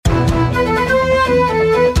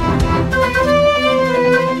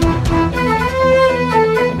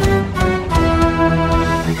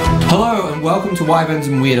to Wyverns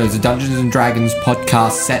and Weirdos, a Dungeons and Dragons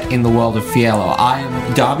podcast set in the world of Fiello. I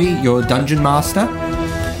am Darby, your dungeon master.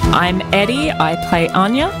 I'm Eddie, I play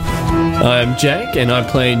Anya. I'm Jake, and I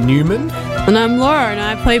play Newman. And I'm Laura, and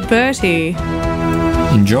I play Bertie.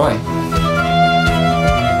 Enjoy.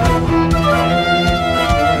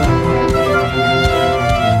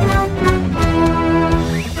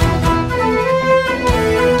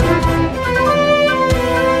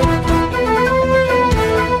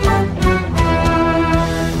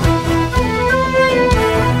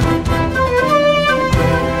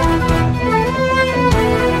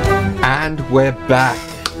 We're back.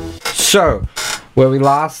 So, where we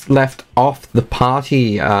last left off, the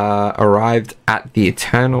party arrived at the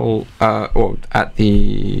Eternal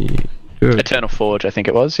Forge, I think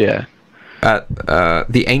it was, yeah. At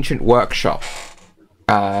the Ancient Workshop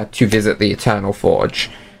to visit the Eternal Forge.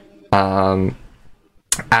 And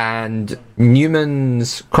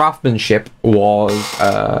Newman's craftsmanship was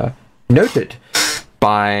noted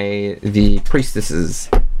by the priestesses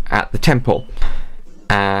at the temple.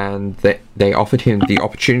 And they offered him the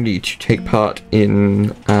opportunity to take part in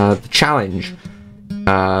the challenge,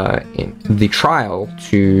 in the trial,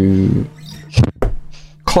 to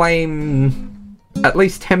claim at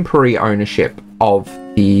least temporary ownership of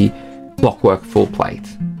the Clockwork Full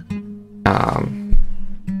Plate.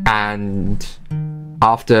 And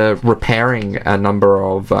after repairing a number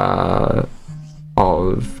of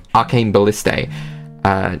arcane ballistae,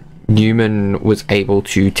 Newman was able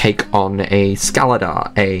to take on a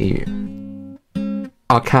Scaladar, a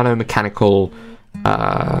arcano-mechanical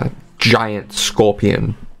giant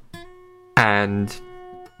scorpion, and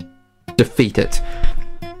defeat it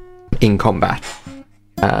in combat.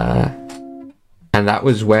 And that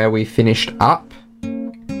was where we finished up.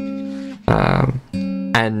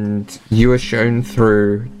 And you were shown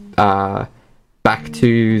through back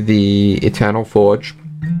to the Eternal Forge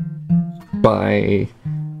by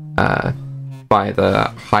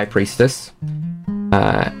the High Priestess,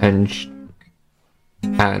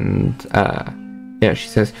 she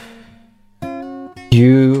says,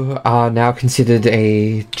 "You are now considered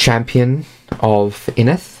a champion of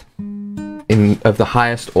Ineth, of the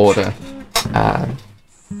highest order.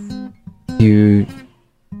 You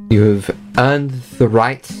have earned the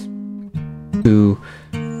right to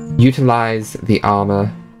utilize the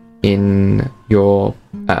armor in your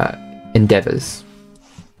endeavors."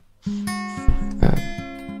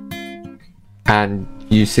 And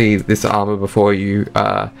you see this armor before you,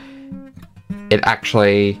 it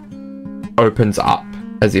actually opens up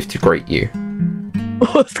as if to greet you.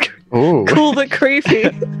 Oh, it's cool but creepy.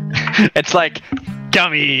 It's like,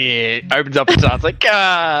 come here. Opens up its arms like,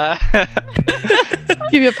 ah.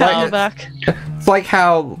 Give your power back. It's like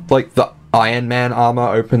how the Iron Man armor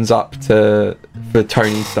opens up for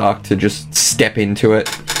Tony Stark to just step into it,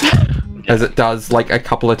 as it does a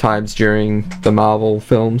couple of times during the Marvel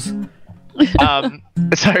films.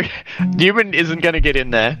 So Newman isn't going to get in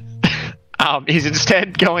there. He's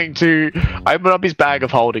instead going to open up his bag of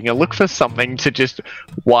holding and look for something to just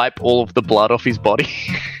wipe all of the blood off his body.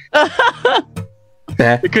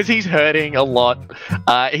 Because he's hurting a lot.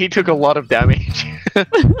 He took a lot of damage. So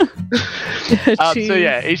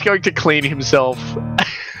yeah, he's going to clean himself.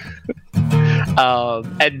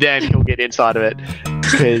 And then he'll get inside of it.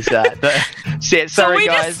 Because so we're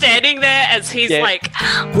guys. Just standing there as he's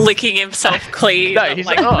licking himself clean. No, he's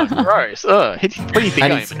like, oh, gross. What do you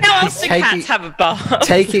think? How else do cats have a bath?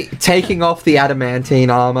 Taking off the adamantine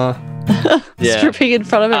armor. Stripping in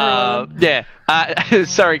front of everyone.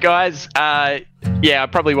 Sorry, guys. I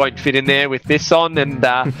probably won't fit in there with this on, and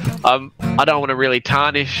I don't want to really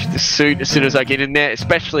tarnish the suit as soon as I get in there,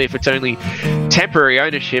 especially if it's only temporary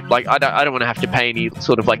ownership. I don't want to have to pay any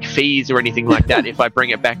sort of fees or anything like that if I bring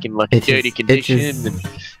it back in dirty condition.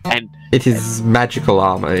 And it is magical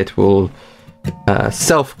armor. It will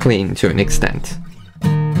self-clean to an extent.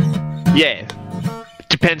 Yeah.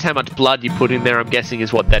 Depends how much blood you put in there, I'm guessing,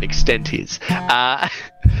 is what that extent is.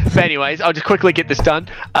 But anyways, I'll just quickly get this done.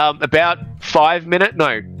 About 5 minutes,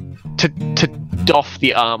 to doff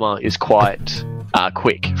the armor is quite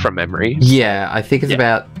quick from memory. Yeah, I think it's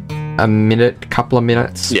about a minute, couple of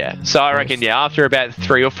minutes. Yeah, so I reckon, after about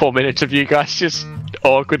 3 or 4 minutes of you guys just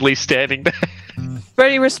awkwardly standing there.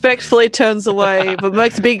 Freddie respectfully turns away, but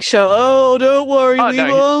makes a big show. Oh, don't worry, we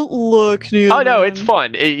won't look, Newman. Oh no, it's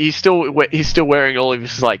fine. He's still wearing all of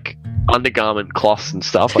his undergarment cloths and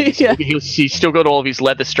stuff. He's still got all of his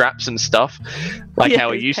leather straps and stuff,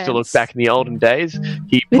 how he used to look back in the olden days.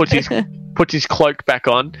 He puts his cloak back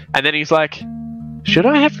on, and then he's like, "Should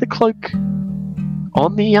I have the cloak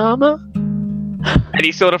on the armor?" And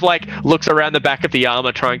he sort of like looks around the back of the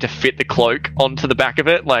armor, trying to fit the cloak onto the back of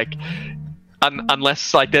it, like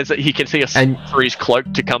unless like he can see a spot for his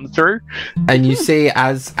cloak to come through. And you see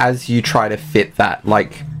as you try to fit that,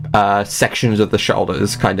 like sections of the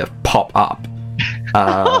shoulders kind of pop up,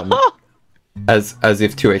 as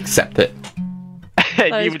if to accept it.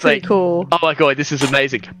 And That you is would pretty say, cool. "Oh my god, this is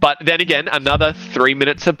amazing!" But then again, another 3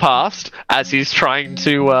 minutes have passed as he's trying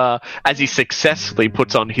to, as he successfully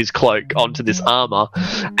puts on his cloak onto this armor,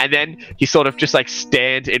 and then he sort of just like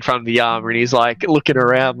stands in front of the armor and he's like looking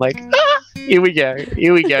around, like, "Here we go,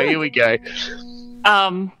 here we go, here we go."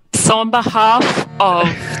 So on behalf of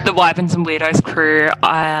the Wyverns and Weirdos crew,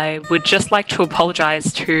 I would just like to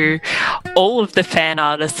apologise to all of the fan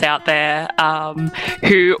artists out there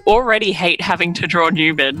who already hate having to draw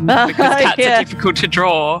Newman because cats are difficult to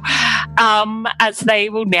draw, as they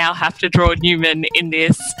will now have to draw Newman in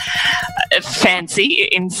this fancy,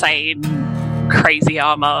 insane, crazy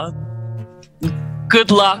armour.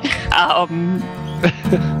 Good luck.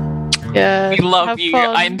 Yeah. We love have you.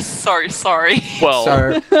 fun. I'm so sorry. Well,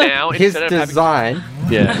 So now his instead of having design,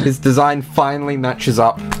 yeah. his design finally matches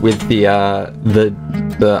up with the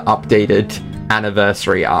updated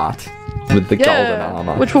anniversary art with the golden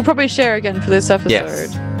armor. Which we'll probably share again for this episode.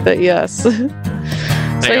 Yes. But yes. So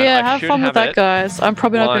yeah, I have should fun with have that, it guys. I'm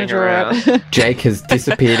probably not going to lying draw it. Jake has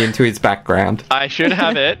disappeared into his background. I should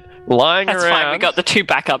have it lying That's around. fine. We got the 2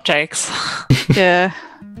 backup Jakes. Yeah.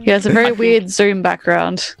 Yeah, it's a very weird Zoom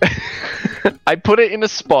background. I put it in a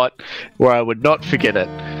spot where I would not forget it.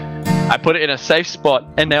 I put it in a safe spot,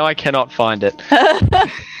 and now I cannot find it.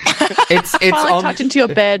 It's Finally on tucked into your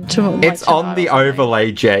bed. it's on the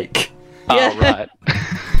overlay, Jake. Yeah. Oh,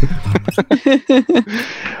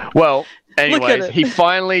 right. Well, anyways, it. he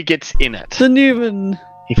finally gets in it. The Newman.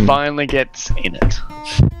 He finally gets in it.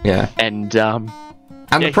 Yeah. And And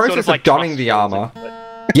yeah, the he process sort of, like, of donning the cross-folds armor. it, but-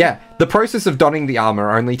 Yeah, the process of donning the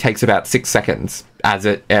armor only takes about 6 seconds as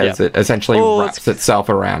it essentially wraps itself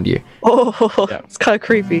around you. Oh, Yeah. it's kind of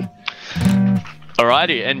creepy.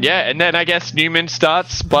 Alrighty, and yeah, and then I guess Newman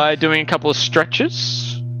starts by doing a couple of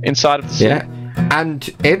stretches inside of the suit. Yeah. And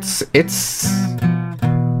it's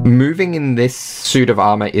moving in this suit of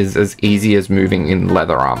armor is as easy as moving in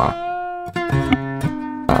leather armor.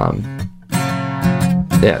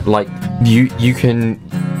 Yeah, like you can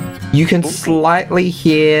slightly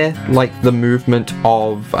hear like the movement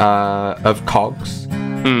of cogs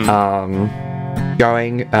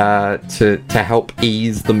going to help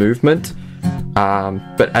ease the movement.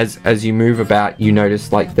 But as you move about, you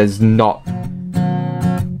notice like there's not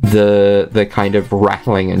the kind of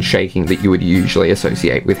rattling and shaking that you would usually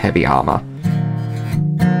associate with heavy armor.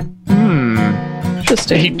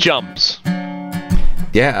 Interesting. He jumps.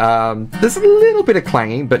 Yeah, there's a little bit of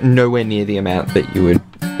clanging, but nowhere near the amount that you would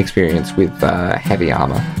experience with heavy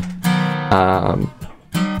armor.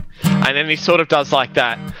 And then he sort of does like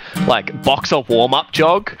that, like boxer warm-up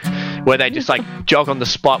jog, where they just like jog on the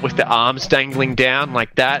spot with the arms dangling down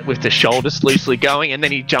like that, with the shoulders loosely going, and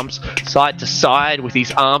then he jumps side to side with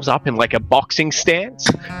his arms up in like a boxing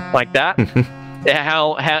stance, like that.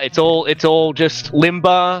 How it's all just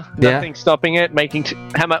limber, nothing stopping it, making.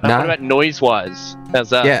 What about noise-wise? How's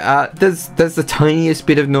that? Yeah, there's the tiniest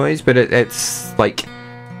bit of noise, but it's like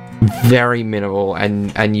very minimal,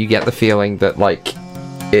 and you get the feeling that like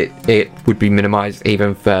it would be minimized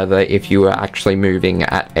even further if you were actually moving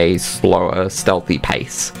at a slower, stealthy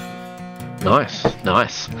pace. Nice.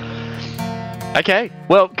 Okay,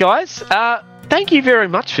 well, guys, thank you very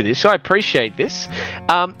much for this. I appreciate this.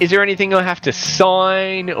 Is there anything I have to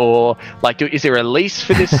sign, or like, is there a lease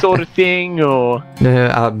for this sort of thing, or?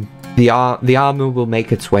 No, the armor will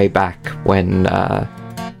make its way back when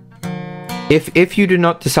if you do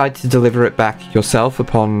not decide to deliver it back yourself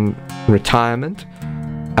upon retirement,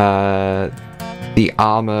 the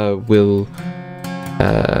armor will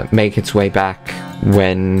make its way back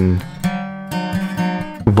when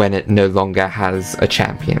it no longer has a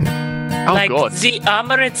champion. Oh like god. the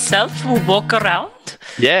armor itself will walk around?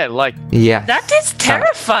 Yeah, like Yeah. That is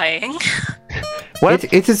terrifying. what?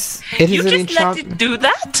 It is You an just let enchantment. it do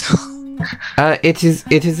that? It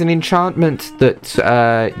is an enchantment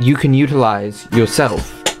that you can utilize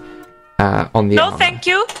yourself on the No, armor. thank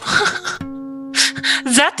you.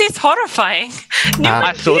 That is horrifying.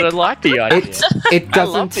 I sort of like the idea. It I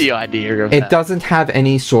love doesn't. the idea of It that. doesn't have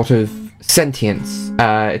any sort of sentience.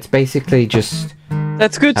 It's basically just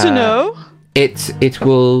That's good to know. it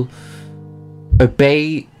will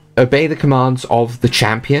obey the commands of the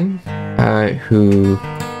champion who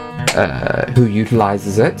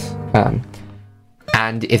utilizes it.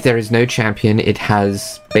 And if there is no champion, it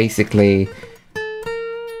has basically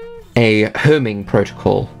a homing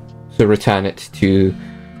protocol to return it to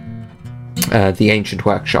the ancient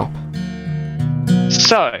workshop.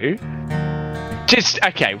 So,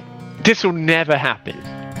 okay, this will never happen.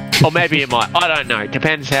 Or maybe it might. I don't know. It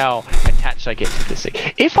depends how attached I get to this thing.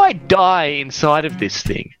 If I die inside of this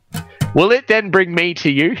thing, will it then bring me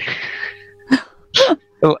to you?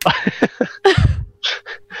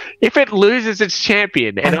 If it loses its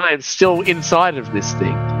champion and I am still inside of this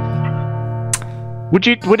thing, would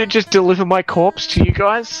it just deliver my corpse to you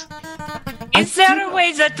guys? Is there a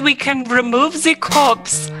way that we can remove the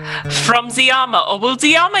corpse from the armor, or will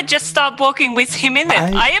the armor just start walking with him in it?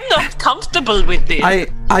 I am not comfortable with this.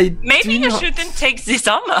 Maybe you shouldn't take this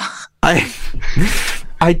armor.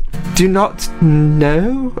 I do not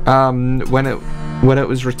know. When it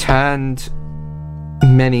was returned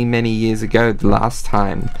many years ago, the last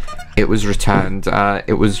time it was returned by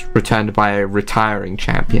a retiring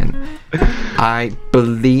champion. I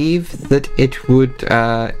believe that it would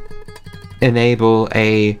enable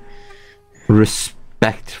a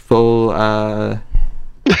respectful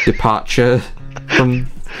departure from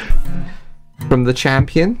the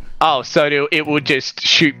champion. Oh, so it would just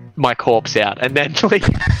shoot my corpse out and then leave.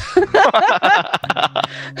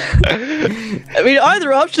 I mean,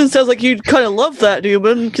 either option sounds like you'd kind of love that,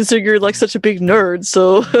 Newman, considering you're like such a big nerd.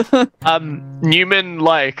 So, Newman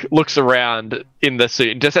like looks around in the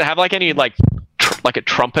suit. Does it have like any like a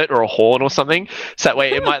trumpet or a horn or something? So that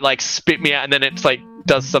way it might like spit me out, and then it's like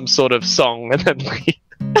does some sort of song and then leaves.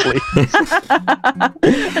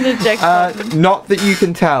 an eject button. Not that you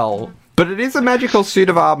can tell. But it is a magical suit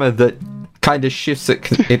of armor that kind of shifts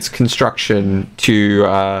its construction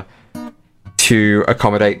to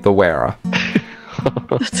accommodate the wearer.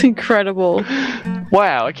 That's incredible.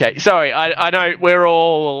 Wow. Okay. Sorry. I know we're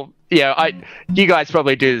all. Yeah. You guys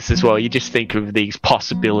probably do this as well. You just think of these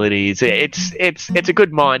possibilities. It's a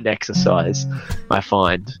good mind exercise. I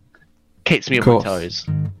find keeps me on my toes.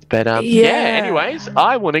 But yeah. Anyways,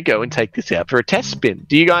 I want to go and take this out for a test spin.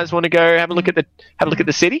 Do you guys want to go have a look at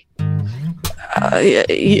the city?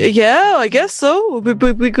 Yeah, I guess so. It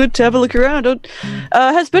would be good to have a look around.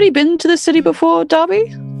 Has Betty been to the city before,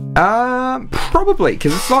 Darby? Probably,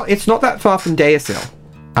 because it's not that far from Deasil.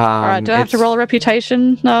 Alright, do I have to roll a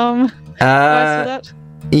reputation? For that?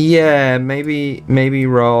 Yeah, maybe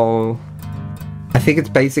roll. I think it's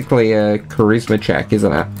basically a charisma check,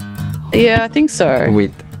 isn't it? Yeah, I think so.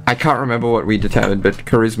 I can't remember what we determined, but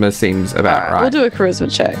charisma seems about right. We'll do a charisma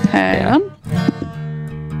check. Hang on.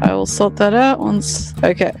 I will sort that out once.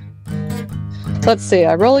 Okay. Let's see.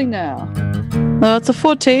 I'm rolling now. It's a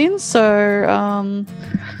 14, so and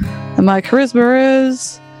my charisma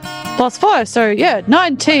is +5. So yeah,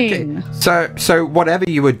 19. Okay. So whatever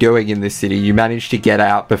you were doing in this city, you managed to get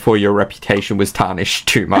out before your reputation was tarnished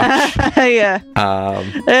too much. Yeah.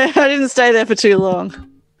 I didn't stay there for too long.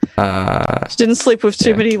 Didn't sleep with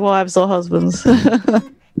too many wives or husbands.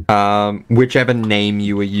 Whichever name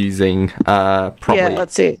you were using,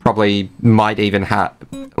 probably might even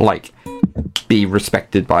be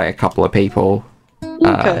respected by a couple of people.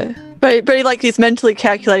 Okay. But he's mentally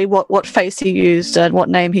calculating what face he used and what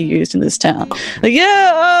name he used in this town. Like,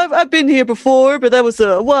 yeah, I've been here before, but that was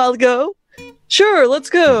a while ago. Sure, let's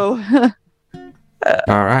go.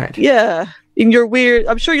 All right. Yeah, in your weird.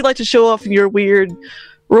 I'm sure you like to show off in your weird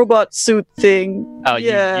robot suit thing. Oh,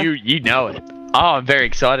 yeah. You know it. Oh, I'm very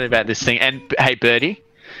excited about this thing. And hey, Birdie.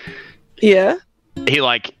 Yeah. He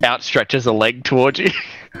outstretches a leg towards you.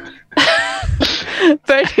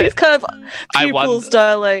 Birdie's kind of pupils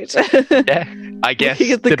dilate. Yeah, I guess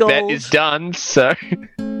the gold. bet is done. So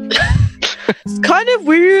it's kind of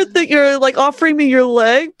weird that you're offering me your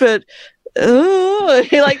leg, but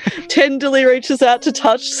he tenderly reaches out to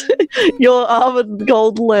touch your armored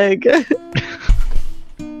gold leg.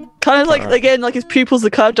 Kind of again, his pupils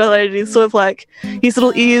are kind of dilated. He's sort of his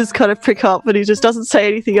little ears kind of prick up, and he just doesn't say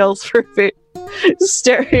anything else for a bit. Just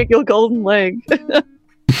staring at your golden leg.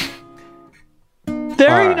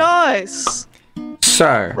 Very nice.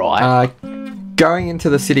 So, going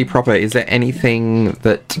into the city proper, is there anything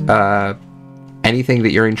that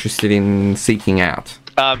you're interested in seeking out?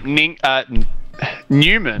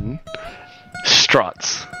 Newman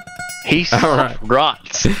struts. He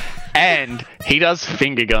struts. And he does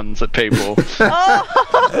finger guns at people.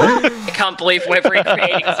 I can't believe we're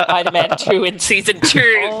recreating Spider-Man 2 in Season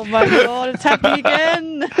 2. Oh my god, it's happening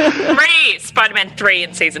again. 3! Spider-Man 3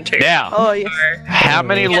 in Season 2. Now, yes. How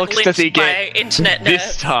many looks does he get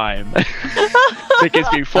this time? Because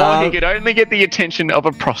before he could only get the attention of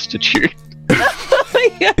a prostitute.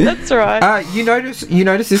 Yeah, that's right. You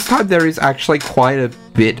notice this time there is actually quite a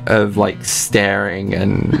bit of staring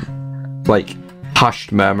and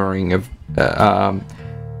hushed murmuring of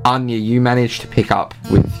Anya, you managed to pick up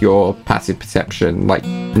with your passive perception, like,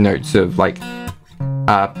 notes of, like,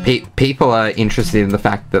 people are interested in the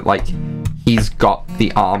fact that, like, he's got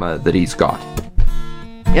the armor that he's got.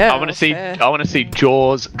 Yeah. I want to see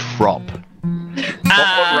Jaws drop.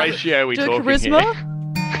 What ratio are we Do a talking charisma? here?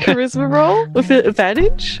 Charisma roll with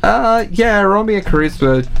advantage? Yeah, roll me a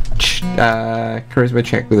charisma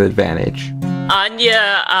check with advantage.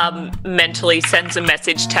 Anya mentally sends a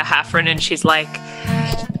message to Hafren and she's like,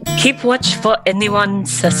 keep watch for anyone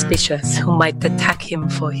suspicious who might attack him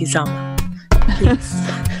for his armor.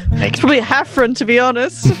 It's probably a Hafren, to be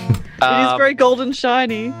honest. It is very golden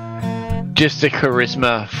shiny. Just a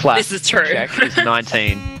charisma flat This is true. check is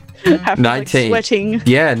 19. Hafren's 19. like sweating.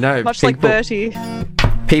 Yeah, no. Much like Bertie.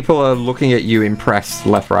 People are looking at you impressed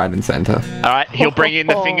left, right, and center. All right, he'll bring in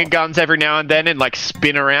the finger guns every now and then and like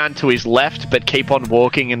spin around to his left, but keep on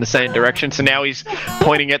walking in the same direction. So now he's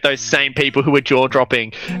pointing at those same people who are jaw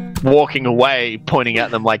dropping, walking away, pointing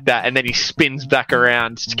at them like that, and then he spins back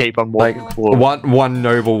around to keep on walking Like, forward. one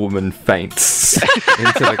noble woman faints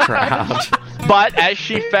into the crowd. But as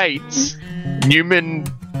she faints, Newman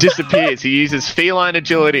disappears. He uses feline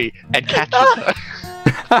agility and catches her.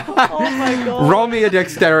 Oh my god. Roll me a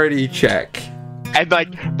dexterity check. And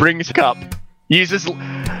like brings her up. Uses.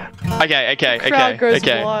 Okay. Crowd goes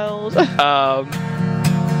wild.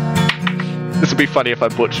 This would be funny if I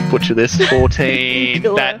butcher this. 14.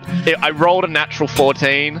 I rolled a natural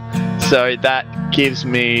 14, so that gives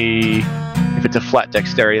me, if it's a flat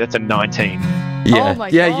dexterity, that's a 19. Yeah, Oh my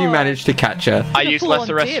yeah, you God. managed to catch her. I use full-on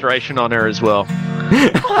lesser dip. restoration on her as well.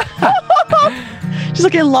 She's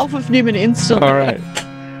like in love with Newman instantly. All right.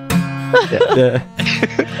 Yeah.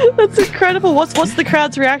 That's incredible. What's the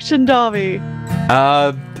crowd's reaction, Darby?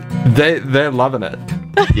 They're loving it.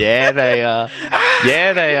 Yeah, they are.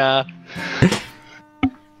 Yeah, they are.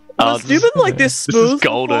 Was Newman like this smooth? This is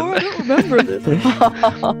golden. before? I don't remember this.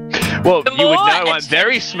 Well, The you would more know I'm attention-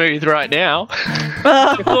 very smooth right now.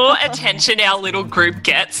 The more attention our little group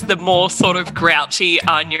gets, the more sort of grouchy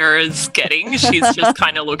Anya is getting. She's just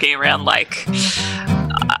kind of looking around like,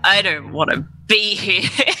 I don't want to be here.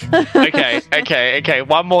 Okay.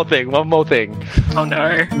 One more thing. Oh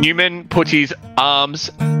no. Newman puts his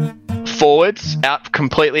arms forwards,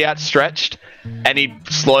 completely outstretched, and he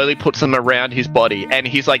slowly puts them around his body, and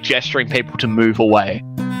he's like gesturing people to move away.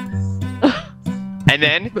 And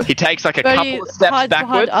then he takes like a Bertie couple of steps hides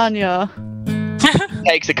behind backwards. Anya.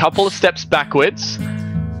 Takes a couple of steps backwards.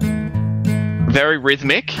 Very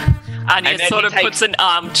rhythmic. Anya And then sort he of takes- puts an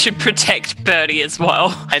arm to protect Bertie as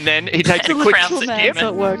well. And then he takes a It's a quick little skip. So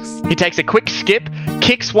it works. He takes a quick skip,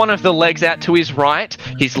 kicks one of the legs out to his right.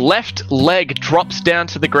 His left leg drops down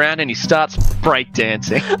to the ground, and he starts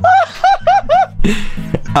breakdancing.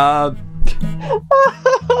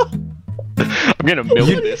 I'm gonna milk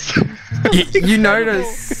this. You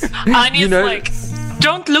notice. Anya's You know- like,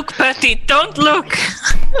 don't look, Bertie, don't look.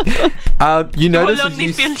 You You'll notice as only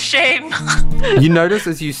you feel shame. you notice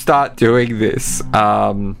as you start doing this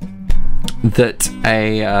that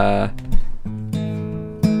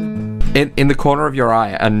in the corner of your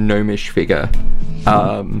eye a gnomish figure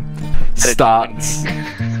starts.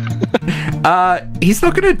 He's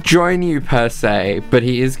not gonna join you per se, but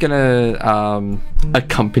he is gonna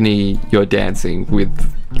accompany your dancing with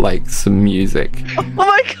like some music. Oh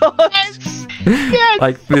my god.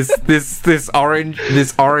 Like this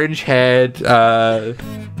orange haired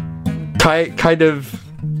kind of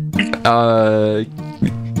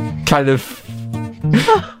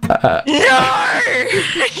No!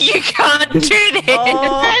 You can't do this!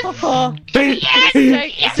 Oh. Did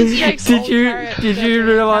you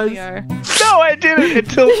realize- No, I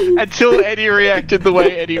didn't until Eddie reacted the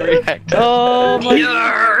way Eddie reacted. Oh my god.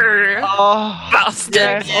 No! Oh, Bastard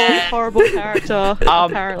Yes, man. horrible character,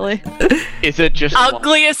 apparently. is it just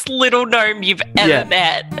Ugliest little gnome you've ever Yeah.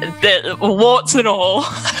 met. The warts and all.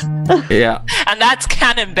 Yeah, And that's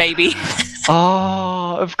canon, baby.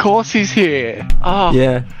 Oh, of course he's here. Oh,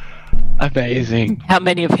 yeah. amazing. How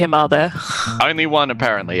many of him are there? Only one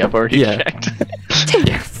apparently. I've already Yeah. checked.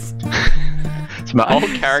 Yes. It's my old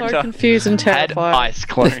So character confused and had terrified. ice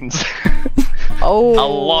clones. Oh. A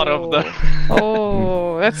lot of them.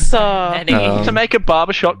 Oh, that's Any? To make a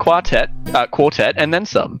barbershop quartet, and then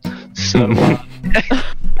some. So, my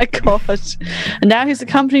god. And now he's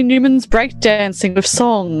accompanying Newman's breakdancing with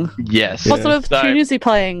song. yes. What sort of So, tune is he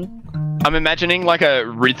playing? I'm imagining like a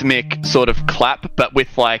rhythmic sort of clap, but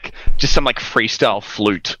with like just some like freestyle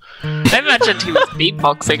flute. I imagined he was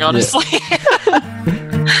beatboxing, honestly.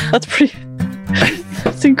 That's pretty.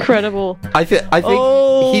 That's incredible. I think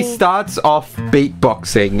Oh. he starts off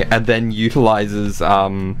beatboxing and then utilizes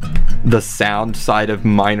the sound side of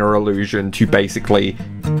minor illusion to basically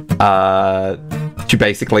loop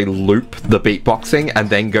the beatboxing, and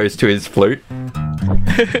then goes to his flute.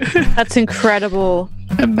 That's incredible.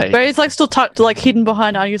 Amazing. But he's like still like hidden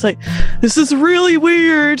behind Anya. He's like, this is really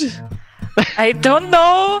weird. I don't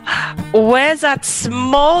know where that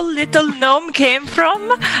small little gnome came from,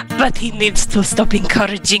 but he needs to stop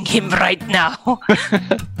encouraging him right now.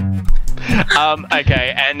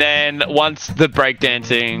 Okay, and then once the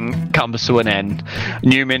breakdancing comes to an end,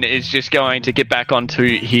 Newman is just going to get back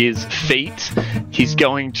onto his feet. He's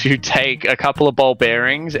going to take a couple of ball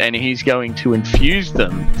bearings and he's going to infuse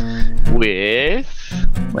them with...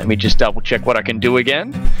 Let me just double check what I can do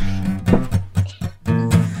again.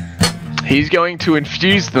 He's going to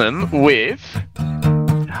infuse them with...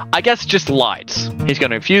 I guess just lights. He's going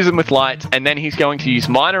to infuse them with lights, and then he's going to use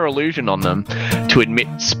minor illusion on them to emit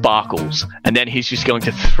sparkles. And then he's just going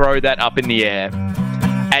to throw that up in the air.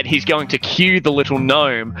 And he's going to cue the little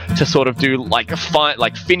gnome to sort of do like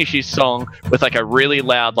finish his song with like a really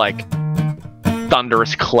loud, like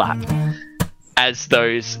thunderous clap. As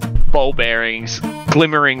those ball bearings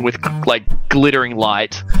glimmering with like glittering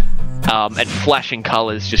light and flashing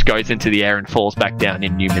colours just goes into the air and falls back down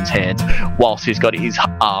in Newman's hands, whilst he's got his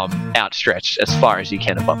arm outstretched as far as he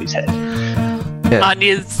can above his head. Yeah.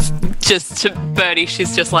 Anya's just to Bertie,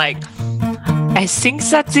 she's just like, I think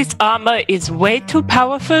that this armor is way too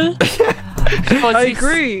powerful. For I this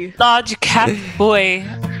agree. large cat boy.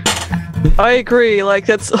 I agree. Like,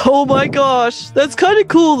 that's, oh my gosh. That's kind of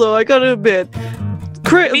cool, though, I gotta admit. A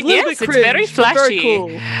little yes, bit it's very cringe, but flashy.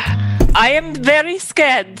 cool. I am very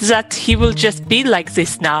scared that he will just be like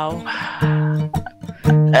this now.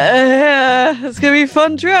 It's gonna be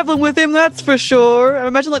fun traveling with him, that's for sure. I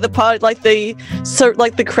imagine like the party,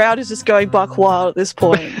 the crowd is just going buck wild at this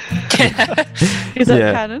point. Is that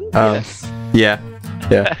Yeah. canon? Yes. Yeah.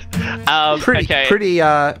 Okay.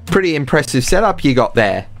 Pretty impressive setup you got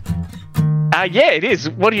there. Yeah, it is.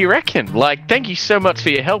 What do you reckon? Like, thank you so much for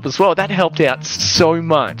your help as well. That helped out so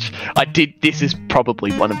much. This is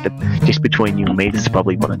probably one of the, just between you and me, this is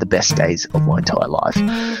probably one of the best days of my entire life.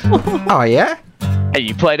 Oh yeah. And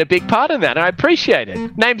you played a big part in that, and I appreciate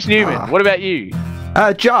it. Name's Newman. What about you?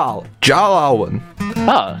 Jarl Alwyn.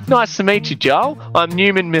 Oh, nice to meet you, Joel. I'm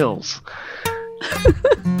Newman Mills.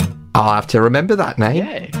 I'll have to remember that name.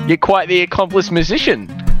 Yeah, you're quite the accomplished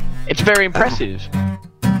musician. It's very impressive.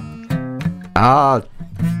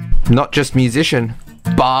 Not just musician,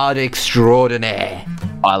 bard extraordinaire.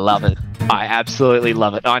 I love it. I absolutely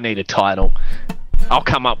love it. I need a title. I'll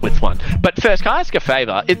come up with one. But first, can I ask a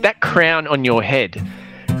favour? Is that crown on your head?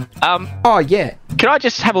 Oh yeah. Can I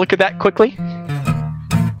just have a look at that quickly?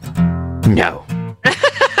 No.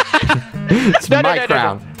 It's my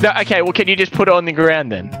crown. No, okay, well, can you just put it on the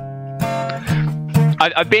ground then?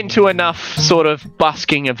 I've been to enough sort of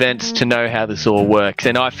busking events to know how this all works,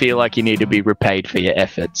 and I feel like you need to be repaid for your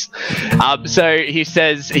efforts. So he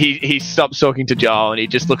says he stops talking to Joel, and he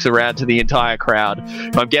just looks around to the entire crowd,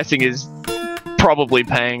 who I'm guessing is probably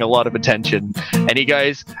paying a lot of attention, and he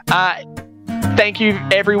goes, thank you,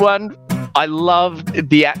 everyone. I loved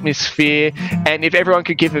the atmosphere, and if everyone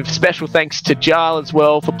could give a special thanks to Jarl as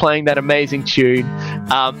well for playing that amazing tune.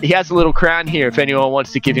 He has a little crown here if anyone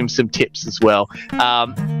wants to give him some tips as well.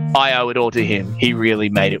 I owe it all to him. He really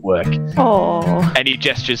made it work. Oh. And he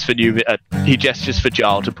gestures for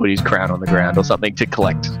Jarl to put his crown on the ground or something to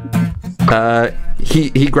collect.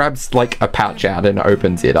 He grabs like a pouch out and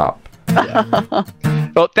opens it up.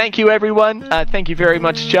 Well, thank you, everyone. Thank you very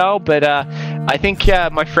much, Joel. But I think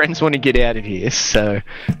my friends want to get out of here, so...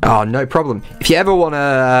 Oh, no problem. If you ever want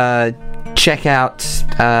to check out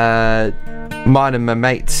mine and my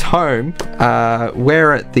mate's home,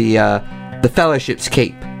 we're at the Fellowship's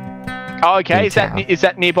Keep. Oh, okay. In Is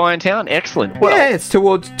that nearby in town? Excellent. Well, yeah, it's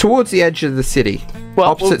towards the edge of the city. Well,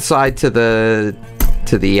 opposite side to the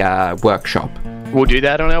workshop. We'll do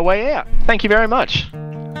that on our way out. Thank you very much.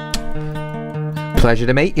 Pleasure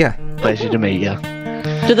to meet you. Pleasure to meet you.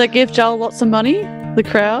 Did they give Joel lots of money? The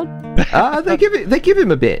crowd? They give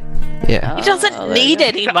him a bit. Yeah. He doesn't need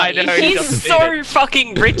any money. I know, he He's doesn't so need it.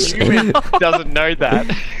 fucking rich You now. doesn't know that.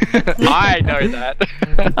 I know that.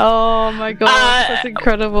 Oh my gosh, that's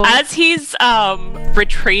incredible. As he's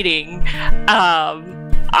retreating,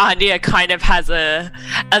 Anya kind of has a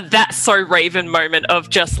That's So Raven moment of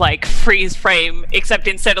just like freeze frame, except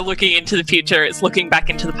instead of looking into the future, it's looking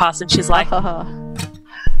back into the past, and she's like,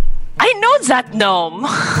 I know that gnome.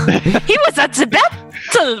 He was at the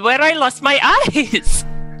battle where I lost my eyes.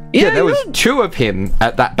 Yeah, there was two of him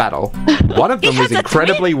at that battle. One of them was has a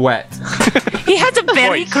incredibly wet. He has a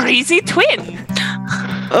very Voice. crazy twin.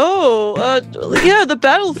 Oh, yeah, the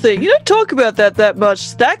battle thing. You don't talk about that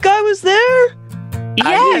much. That guy was there?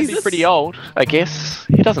 Yes. He's pretty old, I guess.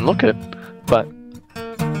 He doesn't look it, but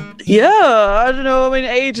Yeah, I don't know. I mean,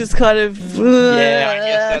 age is kind of.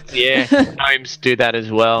 yeah, I guess that's gnomes do that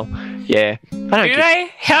as well. Yeah, I don't Do get- they?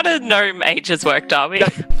 How do gnome ages work, Darby?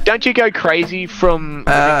 Don't you go crazy from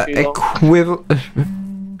living too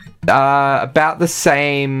long? About the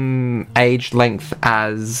same age length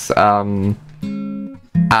as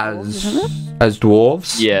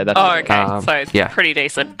dwarves. Yeah, that's Oh, okay. So it's yeah. pretty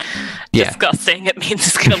decent. Yeah. Disgusting. It means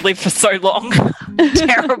it's going to live for so long.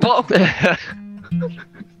 Terrible.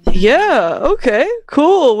 Yeah. Okay.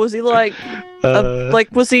 Cool. Was he like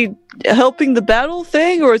was he helping the battle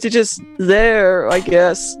thing, or is he just there? I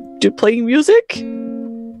guess, playing music.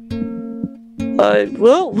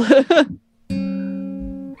 Well.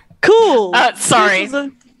 Cool. Sorry.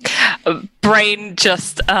 This is Brain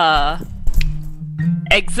just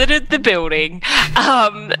exited the building.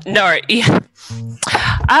 No.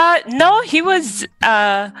 No, he was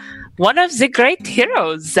one of the great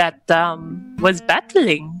heroes that was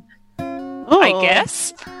battling. I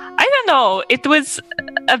guess. I don't know. It was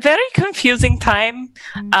a very confusing time.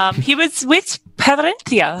 He was with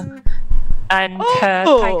Parentia and her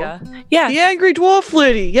Oh. tiger. Yeah. the angry dwarf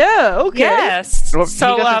lady. Yeah. Okay. Yes. Well,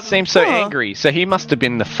 So he doesn't seem so huh. angry, so he must have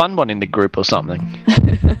been the fun one in the group or something.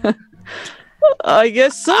 I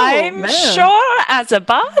guess so. I'm man. sure as a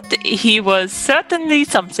bard, he was certainly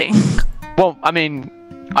something. Well, I mean,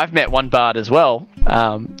 I've met one bard as well,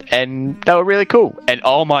 and they were really cool. And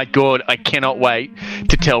oh my god, I cannot wait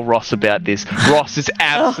to tell Ross about this. Ross is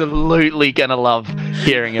absolutely gonna love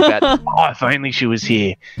hearing about this. Oh, if only she was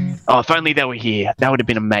here. Oh, if only they were here. That would have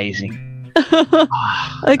been amazing.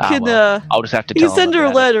 I can. I'll just have to You tell can send them her a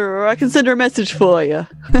about it. letter, or I can send her a message for you.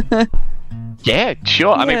 Yeah,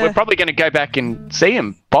 sure. I mean, Yeah. we're probably going to go back and see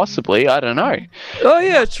him, possibly. I don't know. Oh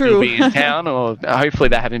yeah, He'll true. be in town, or hopefully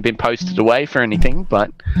they haven't been posted away for anything.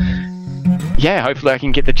 But yeah, hopefully I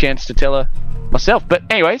can get the chance to tell her myself. But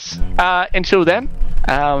anyways, until then,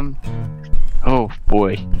 oh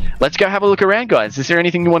boy, let's go have a look around, guys. Is there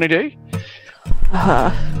anything you want to do?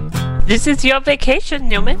 This is your vacation,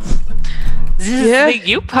 Newman. This is Yeah. the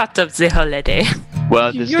you part of the holiday.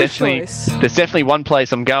 Well, there's Your definitely choice. there's definitely one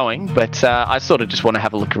place I'm going, but I sort of just want to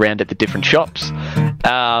have a look around at the different shops.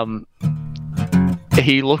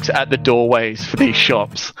 He looks at the doorways for these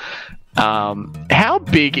shops. How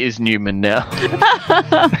big is Newman now?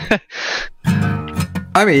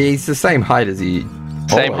 I mean, he's the same height as he.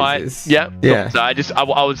 Same always height. is. Yep. Yeah. So I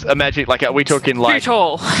was imagining, like, are we talking Too like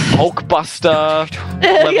tall. Hulkbuster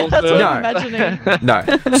Yeah, levels? that's what No. I'm imagining. No.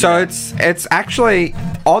 So it's actually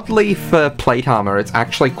oddly for plate armor. It's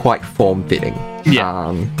actually quite form fitting.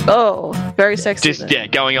 Yeah. Oh, very sexy. Just then. yeah,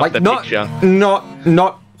 going off Like the not picture.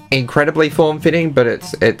 not incredibly form fitting, but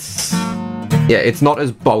it's not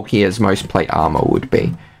as bulky as most plate armor would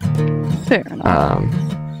be. Fair enough.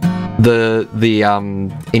 The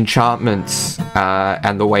enchantments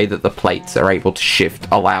and the way that the plates are able to shift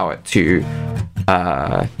allow it to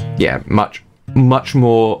much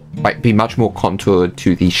more be much more contoured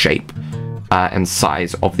to the shape and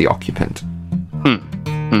size of the occupant.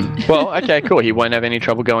 Well, okay, cool. He won't have any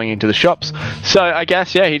trouble going into the shops. So I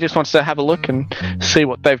guess he just wants to have a look and see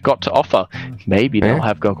what they've got to offer. Maybe they'll Yeah.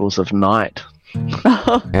 have goggles of night.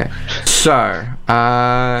 Yeah. So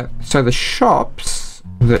the shops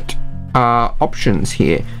that are options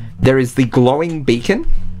here. There is the glowing beacon.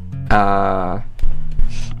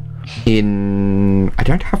 In I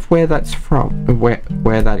don't have where that's from,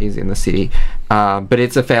 where that is in the city, but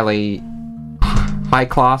it's a fairly high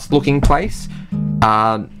class looking place.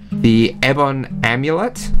 The Ebon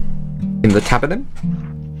Amulet in the Tabernacle,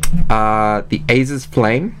 the Azer's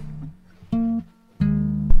Flame,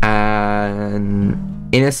 and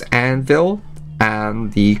Innis Anvil,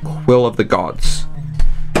 and the Quill of the Gods.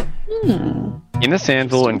 Inner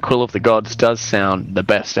Sandville and Quill of the Gods does sound the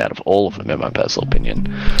best out of all of them, in my personal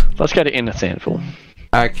opinion. Let's go to Inner Sandville.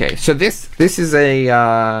 Okay, so this is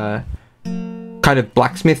a kind of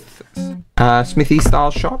blacksmith, smithy style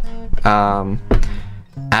shop, and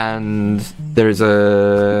there's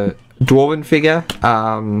a dwarven figure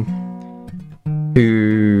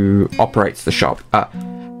who operates the shop.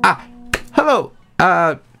 Hello,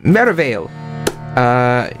 Merivale.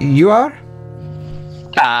 You are?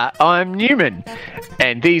 I'm Newman,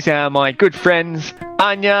 and these are my good friends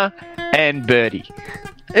Anya and Birdie,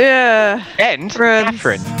 Yeah. and Friends.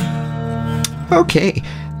 Catherine. Okay.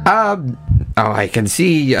 I can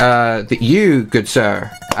see that you, good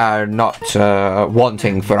sir, are not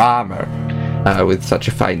wanting for armor with such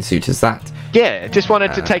a fine suit as that. Yeah, just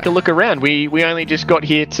wanted to take a look around. We only just got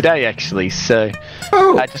here today, actually, so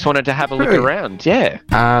I just wanted to have a look around. Yeah.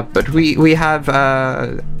 But we have.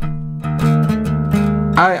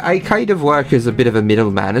 I kind of work as a bit of a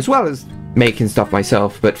middleman, as well as making stuff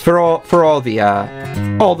myself. But for all the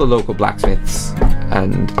local blacksmiths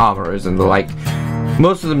and armorers and the like,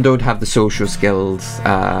 most of them don't have the social skills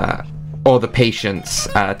or the patience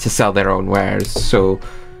to sell their own wares. So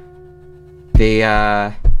they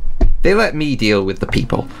let me deal with the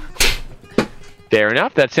people. Fair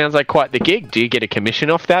enough. That sounds like quite the gig. Do you get a commission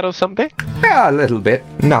off that or something? Yeah, a little bit.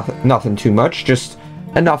 Nothing too much. Just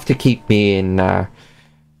enough to keep me in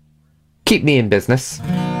business.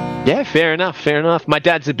 Yeah, fair enough. Fair enough. My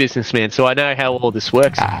dad's a businessman, so I know how all this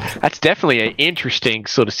works. That's definitely an interesting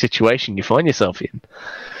sort of situation you find yourself in.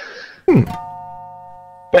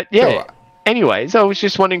 But yeah. Anyways, I was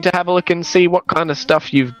just wanting to have a look and see what kind of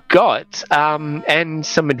stuff you've got, and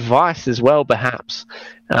some advice as well, perhaps.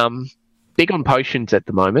 Big on potions at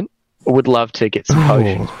the moment. I would love to get some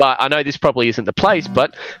potions, but I know this probably isn't the place,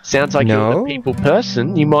 but sounds like you're the people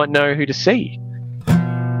person. You might know who to see.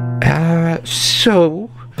 So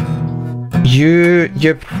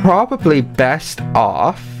you're probably best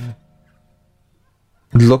off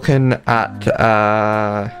looking at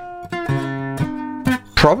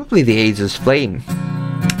probably the Aza's Flame.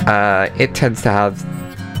 It tends to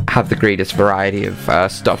have the greatest variety of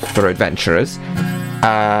stuff for adventurers.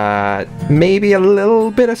 Maybe a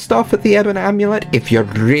little bit of stuff at the Edwin Amulet. If you're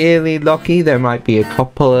really lucky, there might be a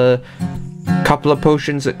couple of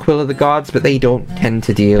potions at Quill of the Gods, but they don't tend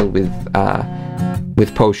to deal with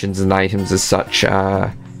potions and items as such.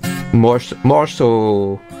 More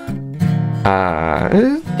so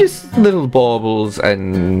just little baubles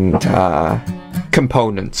and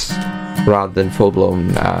components rather than full-blown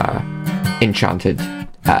enchanted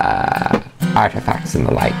artifacts and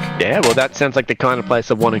the like. Yeah, well, that sounds like the kind of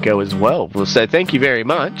place I want to go as well. Well, so thank you very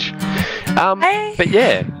much. But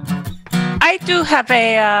yeah, I do have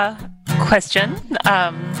a question.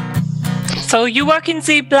 So you work in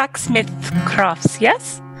the blacksmith crafts,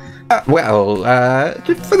 yes? Well,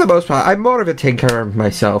 for the most part, I'm more of a tinkerer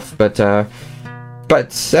myself, but I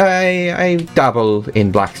dabble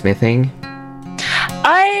in blacksmithing.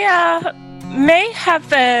 I may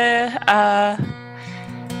have a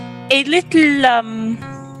little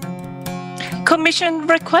commission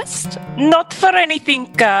request. Not for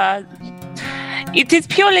anything. It is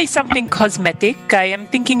purely something cosmetic. I am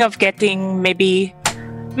thinking of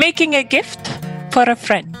making a gift for a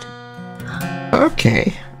friend.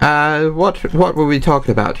 Okay. What were we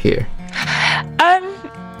talking about here? I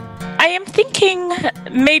am thinking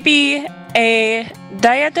maybe a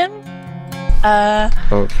diadem.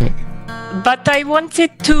 Okay. But I want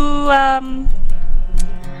it to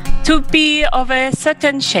be of a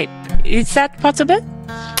certain shape. Is that possible?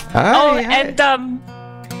 And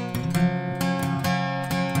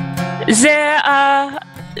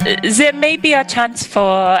there may be a chance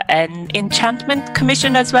for an enchantment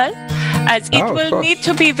commission as well, as it will need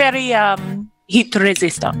to be very heat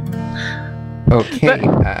resistant. Okay.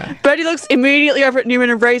 Birdie looks immediately over at Newman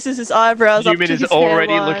and raises his eyebrows. Newman is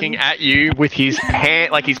already looking at you with his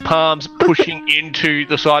hand, like his palms pushing into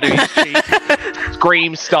the side of his cheek,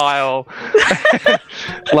 Scream style.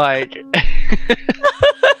 Like,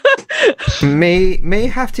 may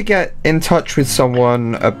have to get in touch with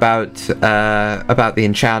someone about the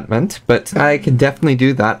enchantment, but I can definitely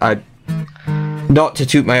do that. Not to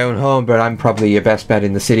toot my own horn, but I'm probably your best bet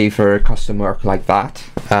in the city for custom work like that.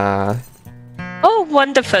 Oh,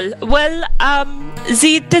 wonderful. Well,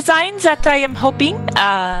 the designs that I am hoping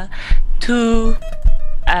to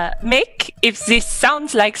make, if this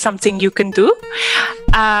sounds like something you can do,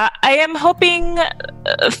 I am hoping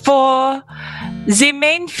for the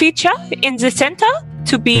main feature in the center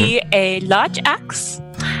to be a large axe,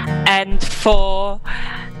 and for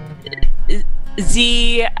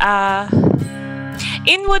the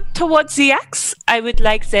inward towards the axe, I would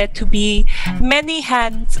like there to be many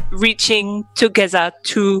hands reaching together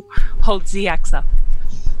to hold the axe up.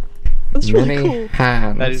 That's really Many cool.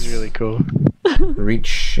 hands that is really cool.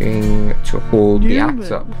 reaching to hold the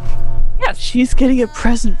axe up. Yes. She's getting a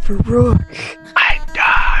present for Rook. I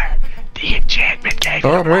know. The enchantment gave it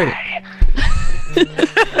Alright. away.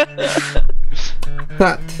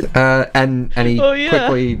 That and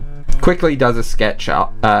he quickly does a sketch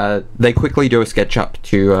up. They quickly do a sketch up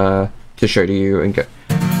to show to you and go.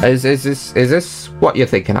 Is this what you're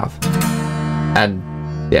thinking of? And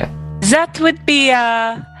yeah. That would be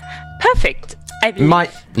perfect. I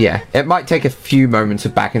believe. It might take a few moments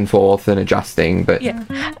of back and forth and adjusting, but Yeah.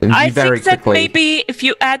 it'll I be very think that quickly. maybe if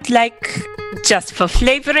you add, like, just for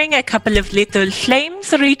flavoring, a couple of little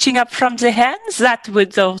flames reaching up from the hands, that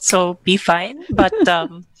would also be fine. But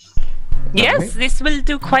yes, Alright. this will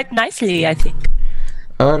do quite nicely, I think.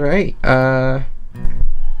 All right.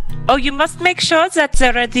 Oh, you must make sure that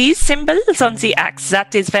there are these symbols on the axe.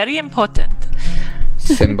 That is very important.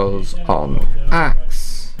 Symbols on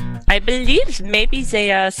axe. I believe maybe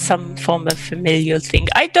they are some form of familial thing.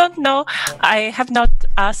 I don't know. I have not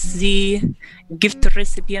asked the gift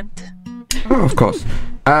recipient. Oh, of course.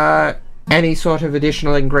 Any sort of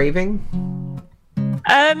additional engraving?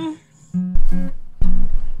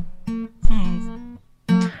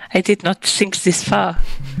 I did not think this far.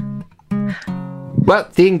 Well,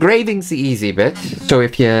 the engraving's the easy bit. So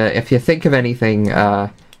if you think of anything,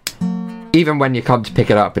 even when you come to pick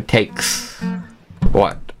it up, it takes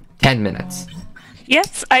 10 minutes.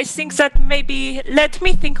 Yes, I think that maybe let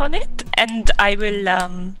me think on it, and I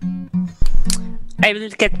will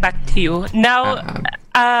get back to you. Now,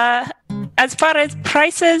 as far as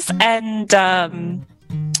prices and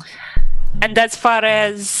as far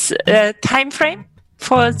as time frame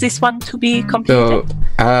for this one to be completed.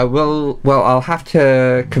 So, I'll have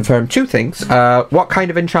to confirm two things. What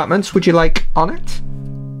kind of enchantments would you like on it?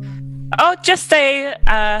 Oh, just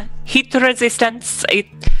a heat resistance.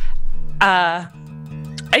 I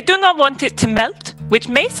do not want it to melt, which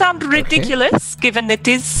may sound ridiculous given it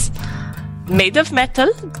is made of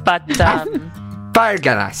metal, but Fire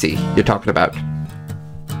Ganassi, you're talking about.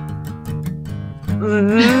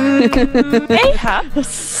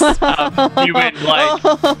 Perhaps. You went like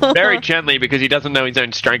very gently because he doesn't know his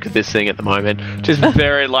own strength with this thing at the moment. Just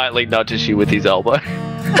very lightly nudges you with his elbow.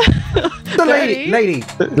 The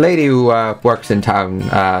lady who works in town.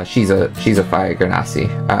 She's a Fire Ganassi.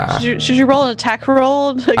 Should you roll an attack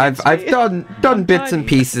roll? I've done bits and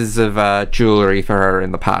pieces of jewelry for her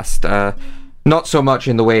in the past. Not so much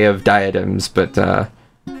in the way of diadems, but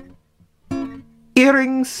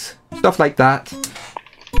earrings, stuff like that.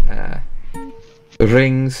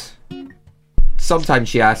 Rings. Sometimes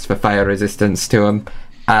she asks for fire resistance to them.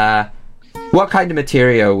 What kind of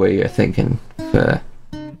material were you thinking for?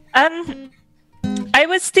 I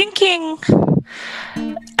was thinking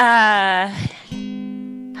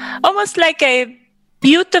almost like a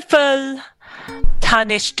beautiful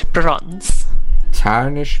tarnished bronze.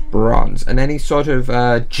 Tarnished bronze. And any sort of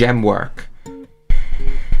gem work?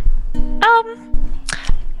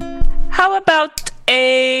 How about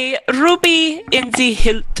a ruby in the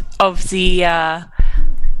hilt of the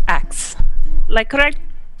axe? Like right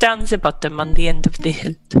down the bottom on the end of the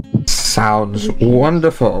hilt. Sounds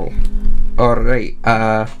wonderful. Alright,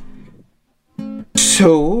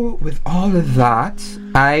 so with all of that,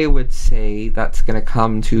 I would say that's gonna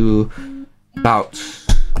come to about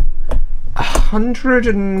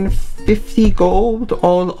 150 gold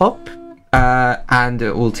all up, and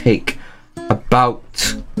it will take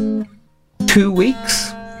about 2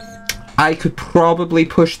 weeks. I could probably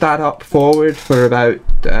push that up forward for about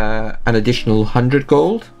an additional 100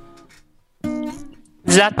 gold.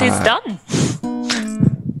 That is done.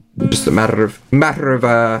 Just a matter of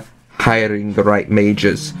hiring the right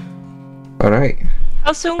mages. All right.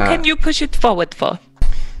 How soon can you push it forward for?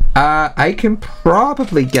 I can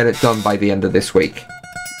probably get it done by the end of this week.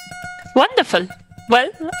 Wonderful.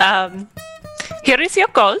 Well, here is your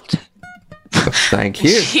gold. Thank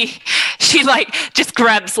you. She like just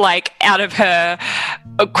grabs like out of her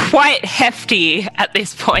a quite hefty at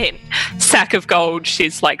this point sack of gold.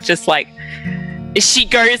 She's like just like she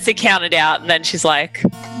goes to count it out and then she's like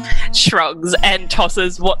shrugs and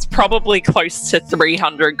tosses what's probably close to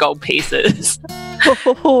 300 gold pieces.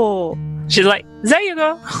 She's like, there you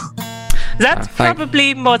go. That's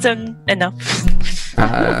probably more than enough.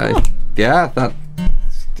 Yeah, that.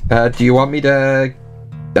 Do you want me to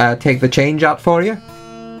take the change out for you?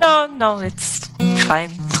 No, it's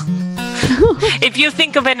fine. If you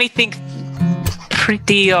think of anything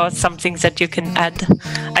pretty or something that you can add,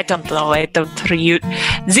 I don't know. I don't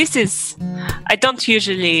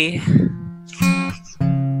usually.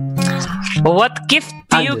 What gift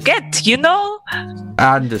do you get? You know?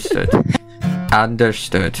 Understood.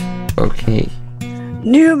 Okay.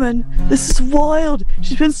 Newman, this is wild.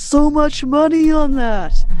 She spent so much money on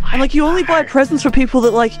that. And like, you only buy presents for people that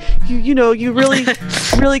like you really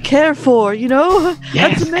really care for. Yes.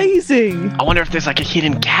 That's amazing. I wonder if there's like a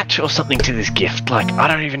hidden catch or something to this gift. Like, I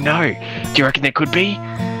don't even know. Do you reckon there could be?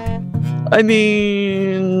 I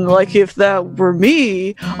mean, like if that were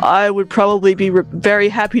me, I would probably be very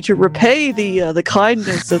happy to repay the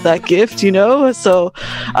kindness of that gift, you know. So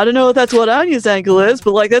I don't know if that's what Anya's angle is,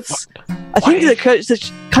 but like that's, I think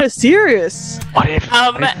it's kind of serious. What if with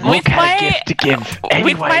had a gift to give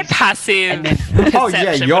with my anyways? passive Oh yeah,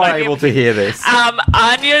 perception, you're when I able give- to hear this.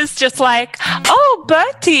 Anya's just like, oh,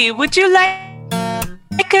 Bertie, would you like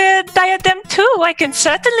a diadem too? I can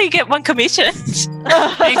certainly get one commissioned. He's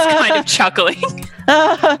kind of chuckling.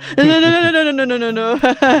 No.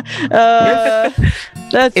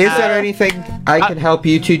 That's Is there anything I can help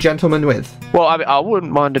you two gentlemen with? Well, I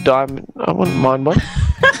wouldn't mind a diamond. I wouldn't mind one.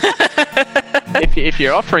 if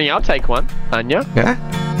you're offering, I'll take one, Anya. Yeah.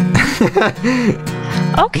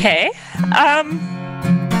 Okay.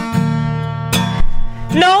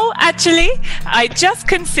 No, actually, I just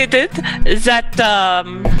considered that.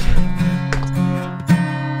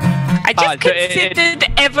 I just considered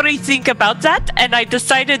everything about that, and I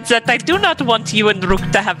decided that I do not want you and Rook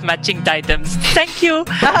to have matching items. Thank you.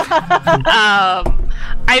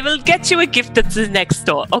 I will get you a gift at the next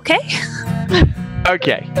door. Okay?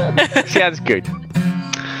 Okay, sounds good.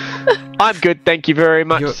 I'm good, thank you very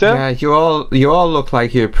much, sir. Yeah, you all look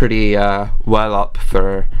like you're pretty well up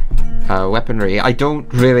for weaponry. I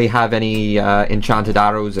don't really have any enchanted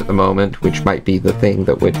arrows at the moment, which might be the thing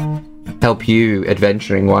that would help you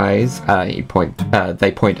adventuring wise. They point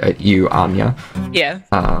at you, Anya. Yeah.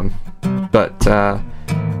 But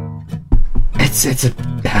it's a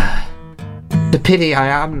pity.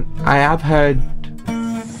 I have heard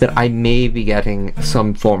that I may be getting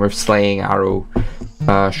some form of slaying arrow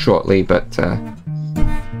shortly, but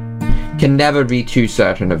can never be too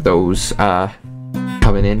certain of those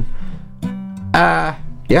coming in.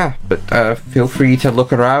 Yeah, but feel free to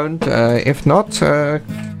look around. If not,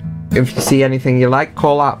 if you see anything you like,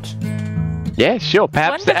 call out. Yeah, sure.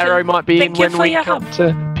 Perhaps the Wonderful. arrow might be Thank you in when for we your come help.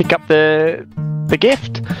 to pick up the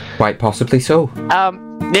gift. Quite possibly so.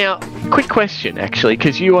 Now, quick question, actually,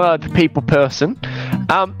 because you are the people person.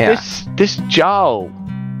 Yeah. This Jarl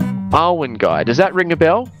Arwen guy, does that ring a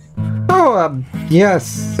bell? Oh,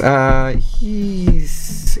 yes.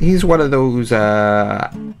 He's one of those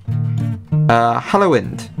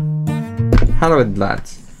Halloween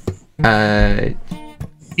lads.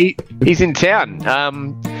 He's in town.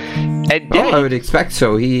 And yeah, I would expect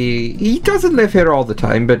so. He doesn't live here all the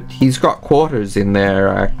time, but he's got quarters in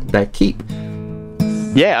their keep.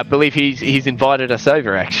 yeah, I believe he's invited us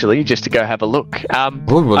over actually, just to go have a look.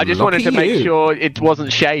 well, I just wanted to lucky make you. sure it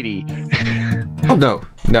wasn't shady. Oh no.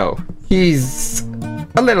 He's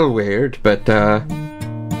a little weird, but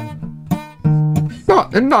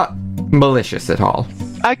not malicious at all.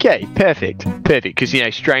 Okay, perfect, because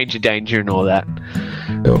stranger danger and all that.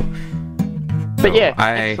 No. But yeah,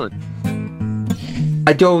 I excellent.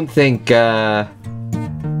 don't think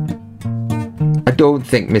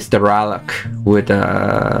Mr. Rallock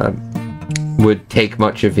would take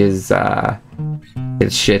much of his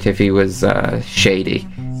shit if he was shady.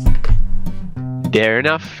 Fair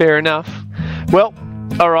enough. Well,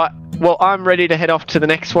 alright. Well, I'm ready to head off to the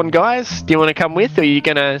next one, guys. Do you want to come with, or are you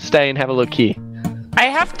going to stay and have a look here? I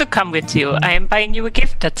have to come with you. I am buying you a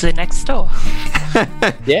gift at the next door.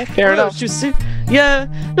 Yeah, fair enough. Yeah,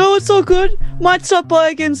 no, it's all good. Might stop by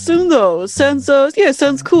again soon, though. Sounds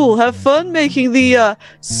cool. Have fun making the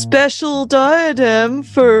special diadem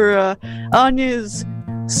for Anya's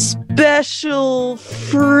special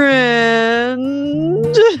friend.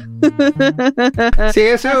 See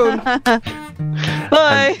you soon.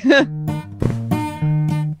 Bye.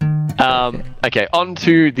 Okay, on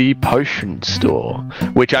to the potion store,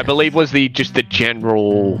 which I believe was just the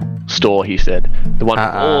general store, he said. The one with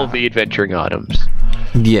all the adventuring items.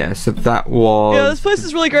 Yeah, so that was... Yeah, this place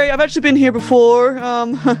is really great. I've actually been here before,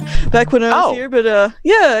 back when I was here, but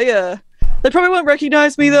yeah. They probably won't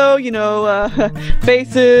recognize me though,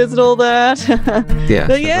 faces and all that. Yeah.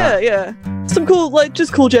 But yeah. Some cool,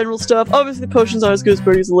 just cool general stuff. Obviously the potions aren't as good as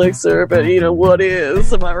Birdie's elixir, but what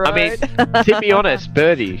is, am I right? I mean, to be honest,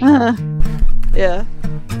 Birdie. Yeah.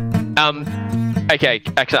 Okay,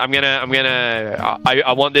 actually,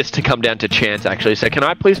 I want this to come down to chance, actually. So can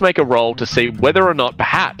I please make a roll to see whether or not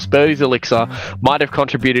perhaps Birdie's elixir might have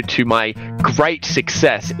contributed to my great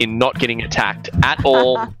success in not getting attacked at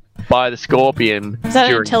all by the scorpion? Is that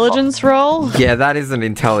an intelligence roll? Yeah, that is an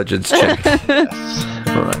intelligence check.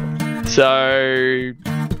 Alright. So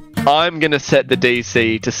I'm going to set the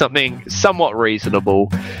DC to something somewhat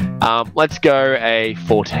reasonable. Let's go a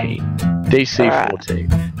 14. DC Alright. 14.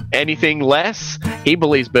 Anything less, he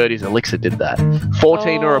believes Birdie's elixir did that.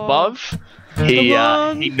 14 or Oh. above, he Come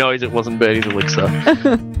on. knows it wasn't Birdie's elixir.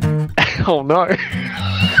 Oh no.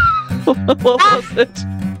 What was it?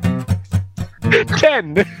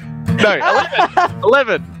 10. No, 11.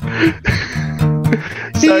 11.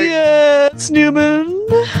 So Yes, Newman.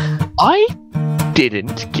 I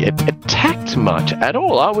didn't get attacked much at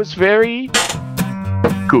all. I was very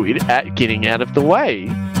good at getting out of the way.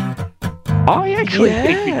 I actually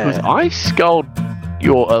think because I sculled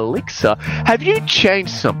your elixir, have you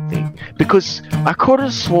changed something? Because I could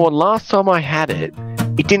have sworn last time I had it,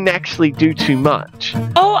 it didn't actually do too much.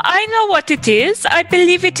 Oh, I know what it is. I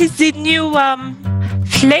believe it is the new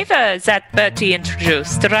flavor that Bertie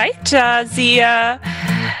introduced, right? The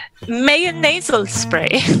mayonnaise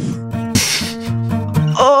spray.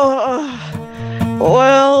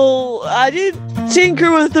 Well, I did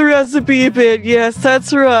tinker with the recipe a bit. Yes,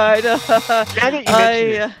 that's right. Now that you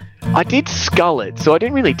mention it, I did scull it, so I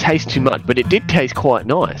didn't really taste too much, but it did taste quite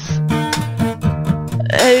nice.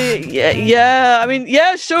 Yeah. I mean,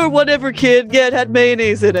 yeah, sure, whatever, kid. Yeah, it had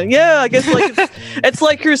mayonnaise in it. Yeah, I guess like it's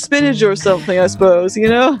like your spinach or something, I suppose. You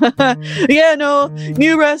know? Yeah, no,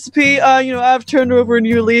 new recipe. I've turned over a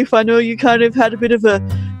new leaf. I know you kind of had a bit of a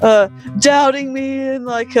doubting me and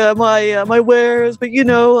like my wares, but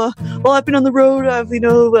while I've been on the road, I've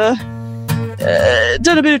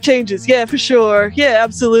done a bit of changes. Yeah, for sure. Yeah,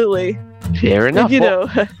 absolutely. Fair enough.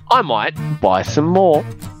 I might buy some more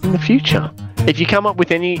in the future. If you come up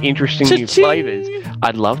with any interesting new flavors,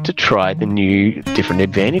 I'd love to try the new different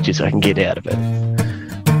advantages I can get out of it.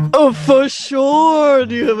 Oh, for sure,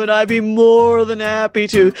 Newman. I'd be more than happy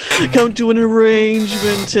to come to an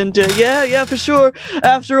arrangement. And yeah, for sure.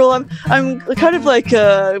 After all, I'm kind of like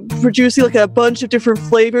producing like a bunch of different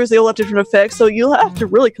flavors. They all have different effects, so you'll have to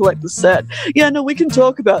really collect the set. Yeah, no, we can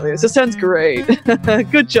talk about this. It sounds great.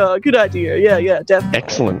 Good job. Good idea. Yeah, definitely.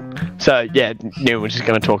 Excellent. So yeah, we're just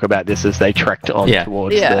going to talk about this as they trekked on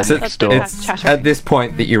towards the next door. It's at this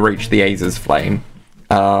point that you reach the Aza's Flame.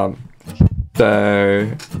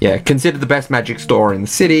 So, yeah, considered the best magic store in the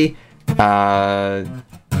city. And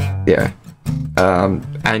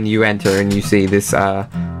you enter and you see this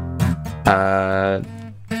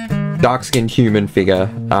dark-skinned human figure.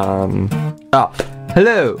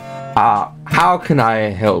 Hello. How can I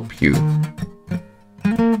help you?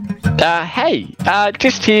 Hey,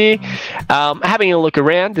 just here, having a look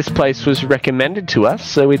around. This place was recommended to us,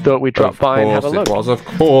 so we thought we'd drop by and have a look. Of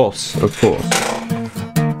course.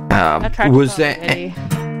 Was there?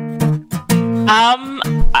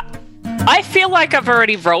 I feel like I've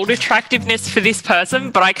already rolled attractiveness for this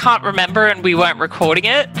person, but I can't remember, and we weren't recording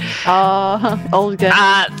it. Old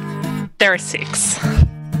guy. There are 6.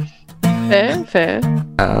 Fair.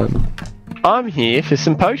 I'm here for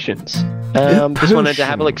some potions. Just wanted to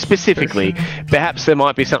have a look specifically. Perhaps there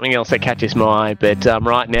might be something else that catches my eye, but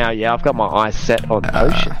right now, I've got my eyes set on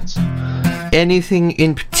potions. Anything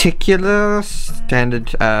in particular? Standard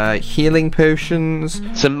healing potions?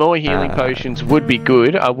 Some more healing potions would be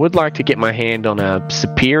good. I would like to get my hand on a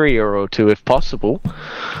superior or two if possible.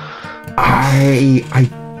 I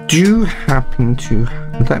do happen to...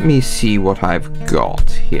 Let me see what I've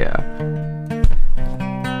got here.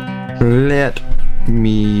 Let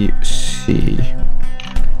me see.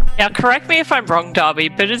 Now, correct me if I'm wrong, Darby,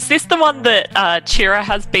 but is this the one that Chira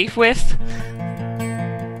has beef with?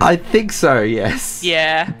 I think so, yes.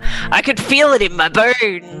 Yeah, I could feel it in my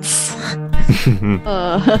bones.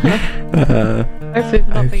 Hopefully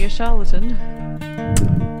not being a charlatan.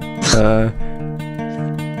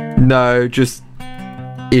 No, just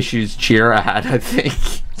issues Chira had, I think.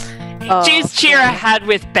 Issues Chira had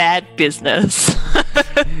with bad business.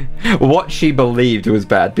 What she believed was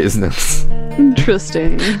bad business.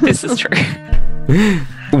 Interesting. This is true.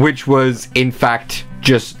 Which was, in fact,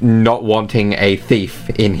 just not wanting a thief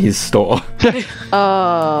in his store. That's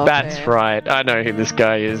fair. Right. I know who this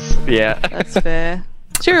guy is. Yeah. That's fair.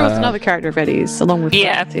 Chira was another character of Eddie's, along with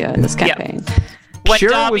Thea in this campaign. When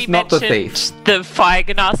Chira Darby was not the mentioned thief. the Fire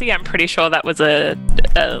Ganassi, I'm pretty sure that was a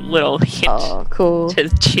little hint cool. to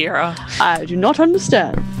Chira. I do not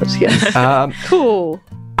understand, but yes. Cool.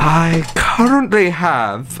 I currently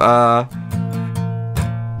have,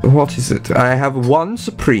 what is it? I have 1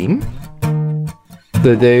 Supreme.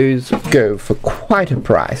 So those go for quite a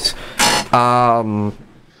price. 1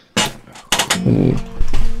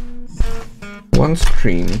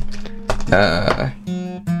 Supreme.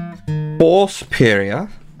 4 Superior.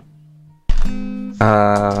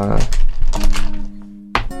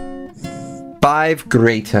 5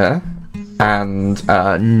 Greater. And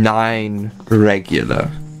 9 Regular.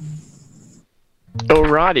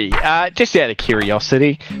 Alrighty, just out of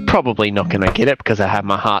curiosity, probably not going to get it because I have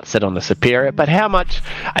my heart set on the superior, but how much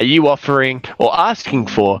are you offering or asking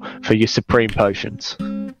for your supreme potions?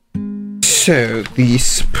 So the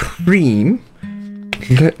Supreme.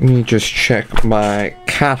 Let me just check my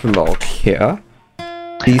catalog here.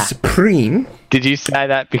 The Supreme. Did you say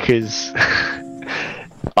that because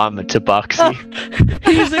I'm a tabaxi?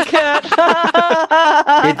 He's a cat.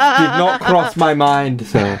 It did not cross my mind,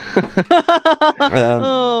 so.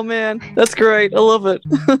 Oh man, that's great. I love it.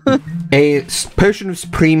 A potion of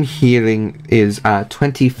supreme healing is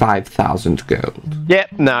 25,000 gold.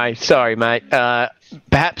 Yep, no, sorry, mate.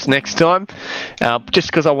 Perhaps next time,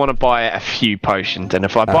 just because I want to buy a few potions, and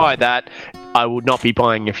if I buy that, I will not be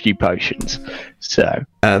buying a few potions. So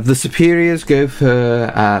The superiors go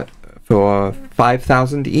for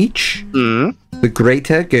 5,000 each. The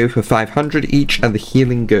greater go for 500 each, and the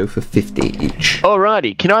healing go for 50 each.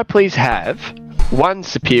 alrighty, can I please have one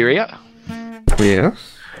superior,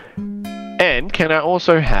 Yes. and can I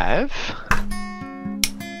also have?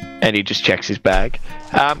 And he just checks his bag.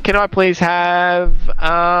 Can I please have?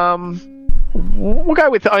 We'll go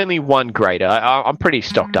with only one greater. I'm pretty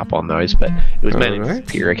stocked up on those, but it was mainly the Alright.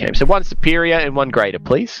 superior came. So one superior and one greater,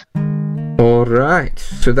 please. Alright,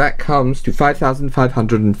 so that comes to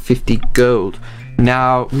 5,550 gold.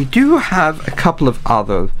 Now, we do have a couple of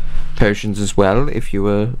other potions as well, if you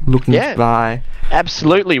were looking Yeah. to buy.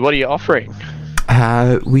 Absolutely. What are you offering?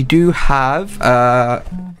 We do have,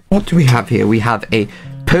 what do we have here? We have a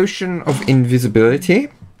potion of invisibility.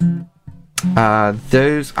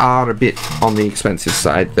 Those are a bit on the expensive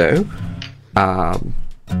side, though.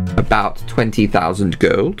 About 20,000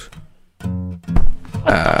 gold.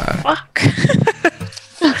 Fuck.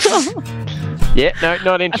 Yeah, no,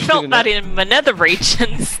 not I interested felt in that in my nether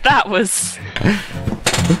regions. That was.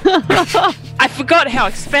 I forgot how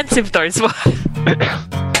expensive those were.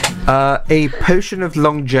 A potion of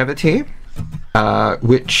longevity,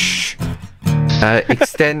 which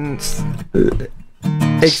extends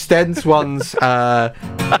one's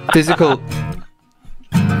physical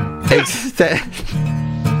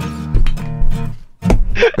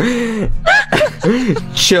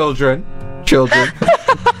children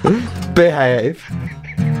behave.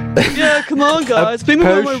 Yeah, come on, guys. Be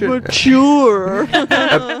more potion- mature.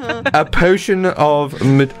 A potion of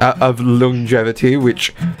longevity,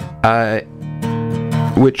 which What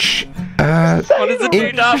does it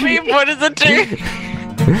do, Darby? What does it do?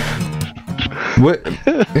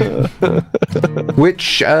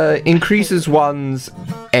 which increases one's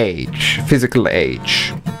physical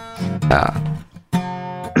age.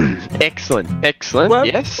 Excellent. What?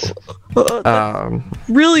 Yes.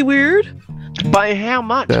 Really weird. By how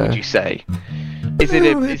much would you say? Is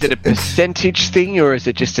it a percentage thing, or is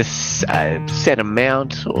it just a set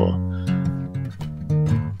amount, or?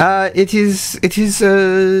 It is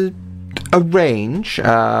a range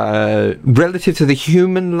relative to the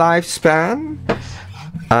human lifespan,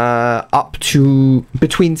 up to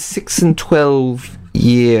between 6 and 12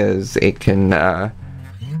 years. It can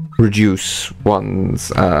reduce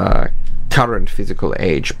one's current physical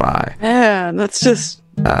age by. Man, that's just.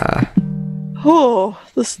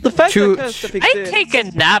 The fact To- that kind of stuff I exists. take a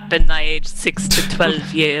nap in my age 6 to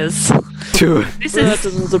 12 years. to This That is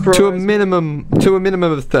doesn't surprise to a me.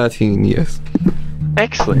 minimum of 13 years.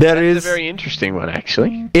 Excellent. There That's is- a very interesting one,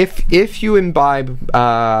 actually. If you imbibe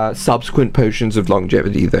subsequent potions of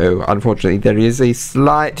longevity, though, unfortunately, there is a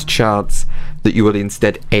slight chance that you will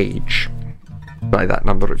instead age by that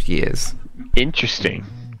number of years. Interesting.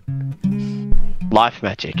 Life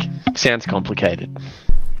magic. Sounds complicated.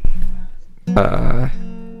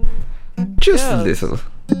 Just a Yeah. little.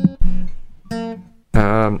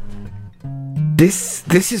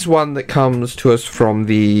 This is one that comes to us from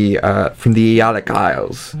the Ealic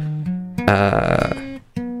Isles. It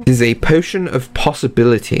is a potion of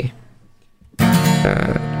possibility.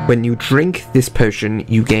 When you drink this potion,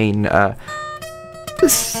 you gain a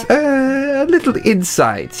little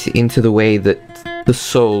insight into the way that the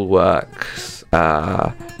soul works,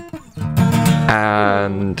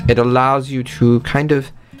 and it allows you to kind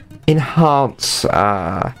of enhance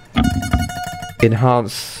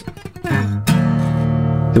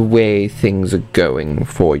the way things are going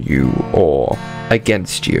for you or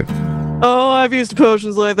against you. Oh, I've used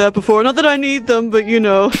potions like that before. Not that I need them, but you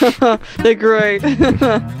know, they're great.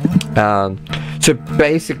 So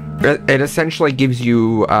it essentially gives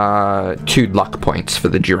you 2 luck points for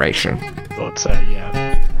the duration. Thought so, yeah.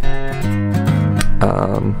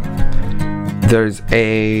 There's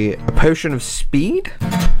a potion of speed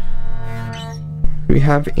we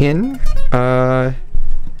have in.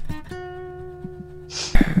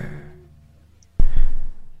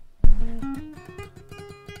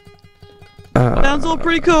 Sounds Oh,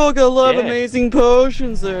 pretty cool. Got a lot of Yeah. amazing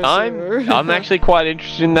potions there, sir. I'm actually quite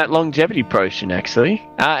interested in that longevity potion. Actually,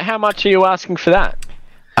 how much are you asking for that?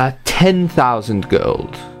 10,000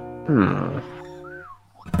 gold.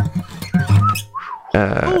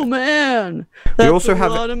 Oh man, that's also a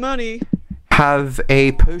have- lot of money. Have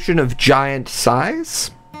a potion of giant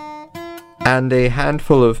size and a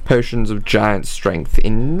handful of potions of giant strength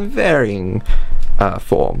in varying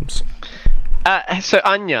forms. So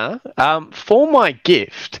Anya, for my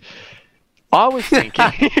gift, I was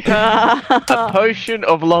thinking a potion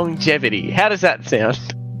of longevity. How does that sound?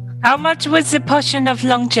 How much was the potion of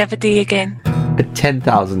longevity again?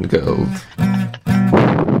 10,000 gold.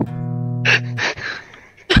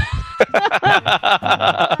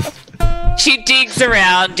 She digs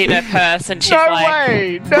around in her purse and she's No like,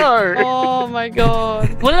 way! No! Oh my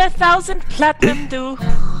god. will 1,000 platinum do?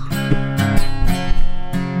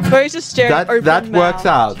 But he's just staring open That works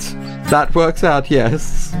out. That works out,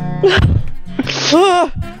 yes.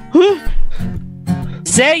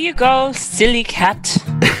 There you go, silly cat.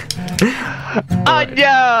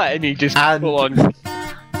 Anya! And he just And- full on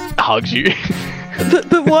hugs you.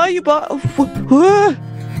 but why are you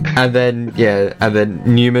And then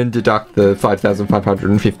Newman deduct the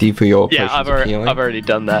 5,550 for your Yeah, potions of healing. I've already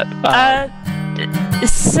done that.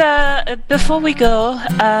 Sir, before we go,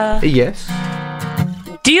 Yes.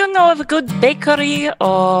 do you know of a good bakery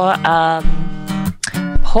or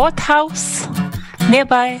porthouse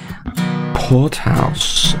nearby?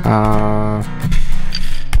 Porthouse.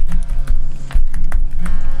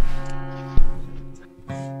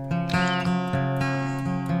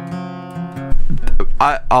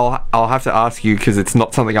 I'll have to ask you because it's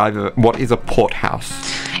not something I've ever. What is a porthouse?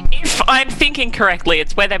 If I'm thinking correctly,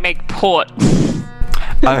 it's where they make port.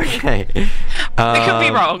 Okay. I could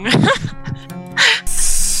be wrong.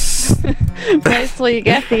 Basically, you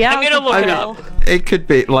get the I'm gonna look it alcohol. up. It could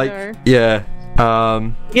be like Sure. yeah.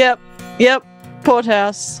 Yep.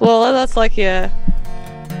 Porthouse. Well, that's like Yeah.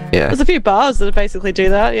 There's a few bars that basically do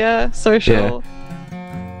that. Yeah, social.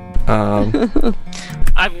 I'm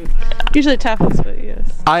Usually taverns, but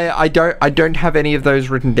yes. I don't have any of those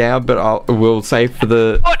written down, but will say for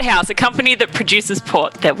the Porthouse, a company that produces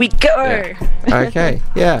port. There we go. okay,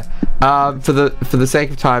 yeah. For the sake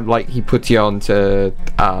of time, like he puts you on to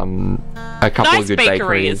a couple Nice of good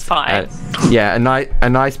bakery bakeries. is fine. Yeah, a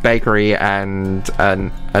nice bakery and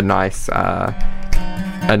a nice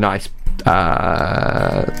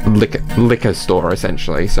liquor store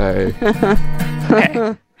essentially. So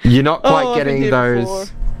Okay. you're not quite I've been getting here those. before.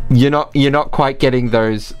 You're not quite getting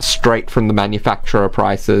those straight from the manufacturer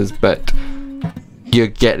prices, but you're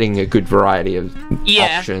getting a good variety of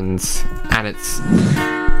Yeah. options, and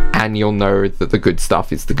you'll know that the good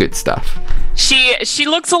stuff is the good stuff. She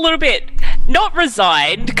looks a little bit not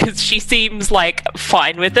resigned because she seems like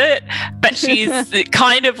fine with it, but she's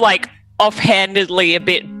kind of like offhandedly a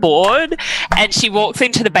bit bored. And she walks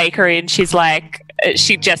into the bakery and she's like,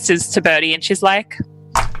 she gestures to Bertie and she's like,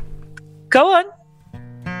 "Go on,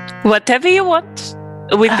 whatever you want,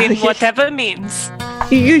 within whatever means."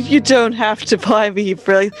 You don't have to buy me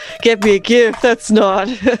for get me a gift. That's not.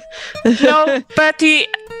 No, Bertie,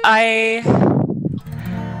 I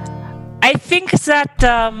think that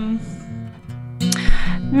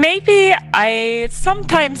maybe I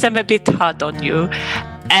sometimes am a bit hard on you,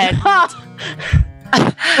 and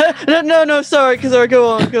no. Sorry,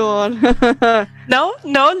 Kazora. Go on.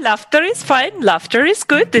 no, laughter is fine. Laughter is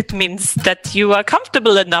good. It means that you are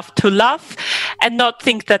comfortable enough to laugh and not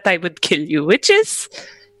think that I would kill you, which is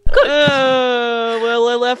Well,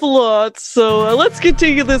 I laugh a lot, so let's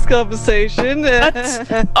continue this conversation.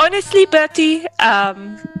 But honestly, Bertie,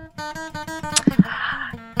 I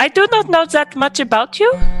do not know that much about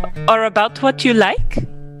you or about what you like.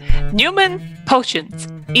 Newman, potions,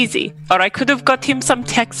 easy. Or I could have got him some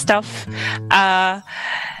tech stuff.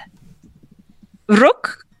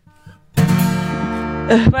 Rook?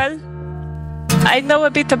 Well, I know a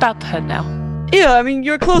bit about her now. Yeah, I mean,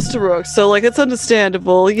 you're close to Rook, so, like, it's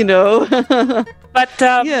understandable, you know. But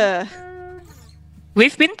Yeah.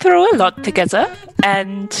 we've been through a lot together,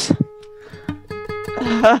 and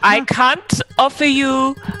I can't offer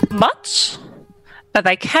you much, but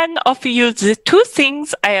I can offer you the two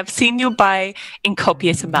things I have seen you buy in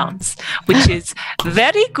copious amounts, which is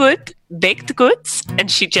very good baked goods,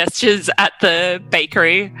 and she gestures at the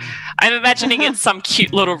bakery. I'm imagining it's some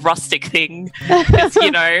cute little rustic thing. It's,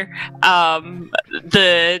 you know,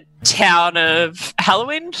 the town of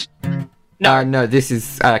Halloween. No, this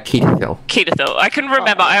is Keithville. Keithville. I couldn't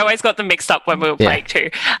remember. I always got them mixed up when we were Yeah. playing too.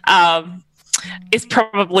 is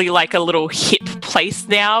probably like a little hip place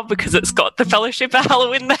now because it's got the Fellowship of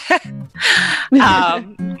Halloween there.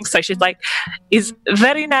 So she's like, is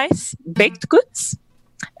very nice baked goods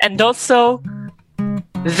and also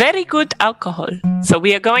very good alcohol. So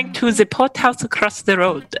we are going to the port house across the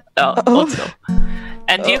road also.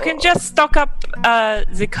 And you can just stock up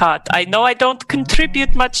the cart. I know I don't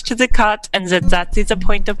contribute much to the cart, and that is a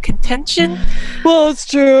point of contention. Well, it's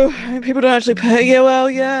true. People don't actually pay. Yeah, well,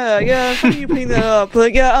 yeah. How are you putting that up?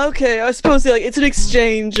 Like, yeah, okay. I suppose like it's an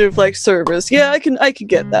exchange of like service. Yeah, I can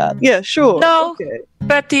get that. Yeah, sure. No, Okay.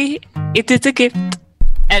 Betty, it is a gift.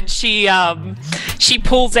 And she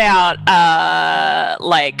pulls out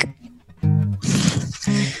like,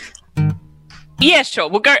 yeah, sure,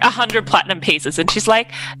 we'll go 100 platinum pieces. And she's like,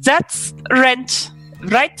 that's rent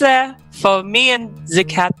right there for me and the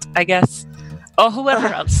cat, I guess, or whoever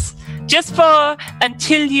else, just for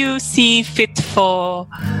until you see fit for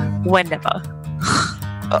whenever.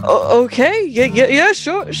 Okay. Yeah.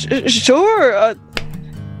 Sure. Sure.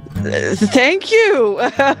 Thank you.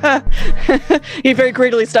 He very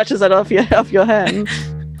greedily snatches that off your hand.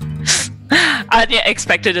 Anya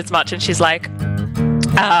expected as much, and she's like,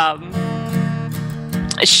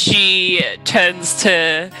 she turns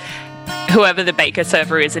to whoever the baker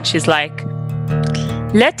server is, and she's like,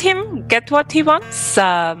 let him get what he wants,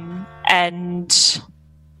 and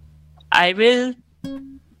I will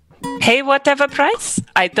pay whatever price.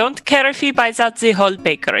 I don't care if he buys out the whole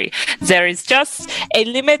bakery. There is just a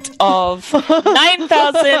limit of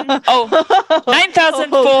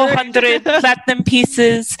 9,400 platinum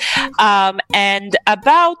pieces, and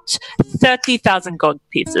about 30,000 gold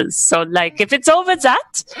pieces. So, like, if it's over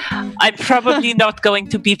that, I'm probably not going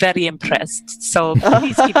to be very impressed. So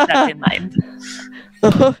please keep that in mind.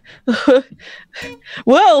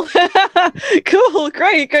 Well, cool,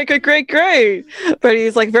 great. But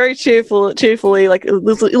he's like very cheerfully, like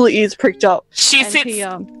little ears pricked up. She And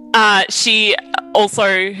sits.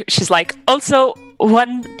 She's like, also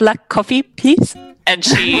 1 black coffee, please. And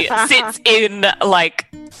she sits in like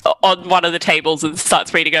on one of the tables and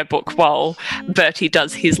starts reading her book while Bertie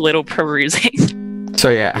does his little perusing. So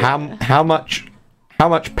yeah, how much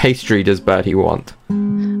pastry does Bertie want?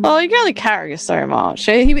 Oh, you can only carry so much.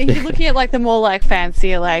 He's looking at like the more like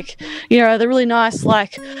fancier, like, you know, the really nice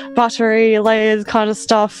like buttery layers kind of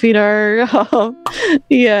stuff, you know.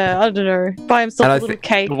 Yeah, I don't know. Buy himself And a I little think-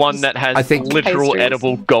 cake. The one that has literal pastries.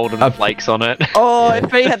 edible golden flakes on it. Oh, if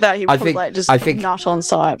he had that, he would I probably think- like just I think- nut on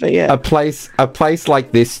site. But yeah, A place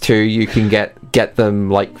like this too, you can get them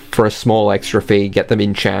like for a small extra fee, get them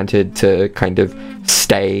enchanted to kind of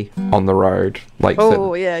stay on the road, like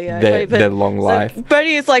oh yeah. their long life.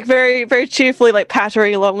 Bertie is like very very cheerfully like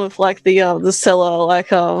pattering along with like the cellar, like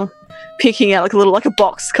picking out like a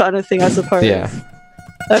box kind of thing, I suppose. Yeah.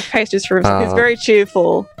 Of pastries for himself. He's Uh, very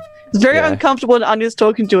cheerful. He's very yeah. uncomfortable when Anya's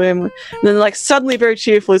talking to him, and then like suddenly very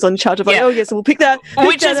cheerful. He's on charge of like, Yeah. oh yes, we'll pick that.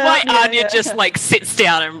 Which is why out. Anya just like sits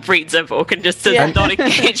down and reads a book and just does Yeah. not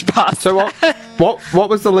engage past. So what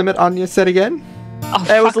was the limit Anya said again? Oh,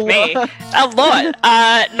 It was fuck a me. lot. A lot.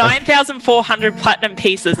 9,400 platinum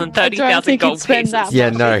pieces and I don't 30,000 think he'd gold spend pieces. that Yeah,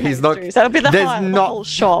 much no, on he's not- pastries. That would be the there's height of the not- whole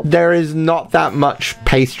shop. There is not that much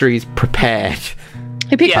pastries prepared.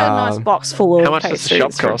 He picked Yeah. out a nice box full of How much does the pastries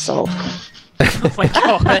shop for cost? himself. Oh my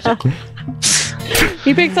god.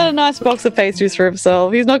 He picks out a nice box of pastries for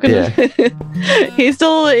himself. He's not gonna. He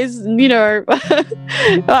still is, you know.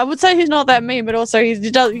 I would say he's not that mean, but also he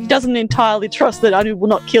doesn't entirely trust that Anu will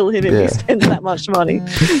not kill him if Yeah. he spends that much money.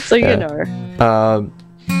 So you Yeah. know.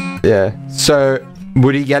 Yeah. So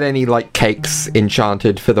would he get any like cakes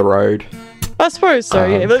enchanted for the road? I suppose so.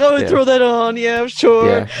 Yeah. But yeah. throw that on. Yeah, sure.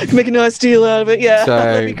 Yeah. Can make a nice deal out of it. Yeah, So-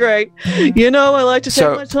 that'd be great. You know, I like to take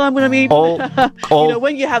So, my time when I'm eating. all- You know,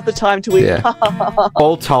 when you have the time to eat. Yeah.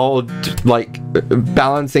 All told, like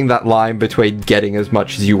balancing that line between getting as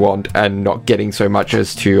much as you want and not getting so much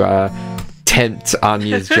as to tempt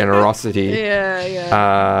Anya's generosity.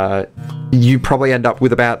 Yeah. You probably end up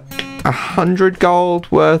with about 100 gold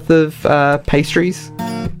worth of pastries,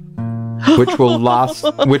 which will last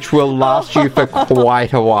you for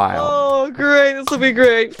quite a while. Oh, great. This will be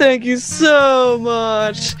great. Thank you so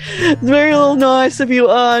much. It's very little nice of you,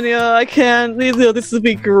 Anya. I can't. This will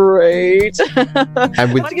be great.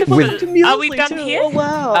 And with Are we done here? Oh,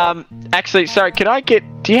 wow. Actually, sorry, do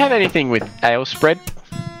you have anything with ale spread?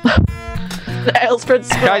 Ale spread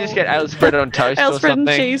scroll. Can I just get ale spread on toast Ale or spread and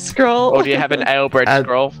something? cheese scroll. Or do you have an ale bread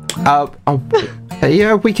scroll?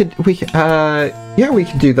 yeah, we could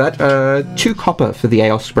do that. 2 copper for the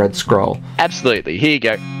ale spread scroll. Absolutely. Here you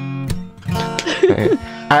go. Okay.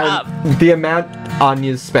 And the amount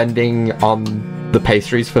Anya's spending on the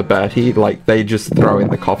pastries for Bertie, like they just throw in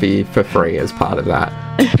the coffee for free as part of that.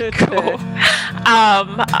 Cool.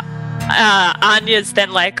 Anya's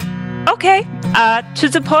then like, okay, to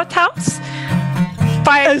the porthouse.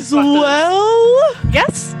 5 As bottles. well?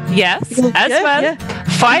 Yes, as Yeah, well. yeah.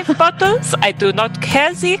 5 bottles. I do not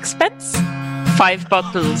care the expense. 5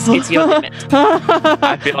 bottles is your limit.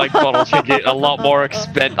 I feel like bottles can get a lot more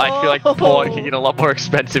expensive. I feel like port can get a lot more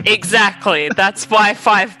expensive. Exactly. That's why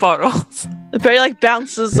 5 bottles. Barry like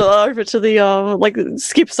bounces over to the like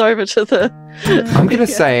skips over to the I'm gonna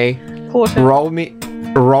say, porter. roll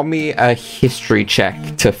me a history check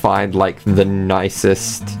to find like the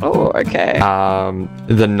nicest Oh, okay.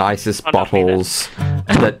 the nicest Oh, no, bottles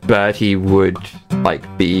that Bertie would like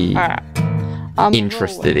be Alright.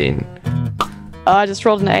 interested in. I just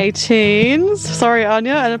rolled an 18. Sorry,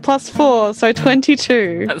 Anya, and a +4, so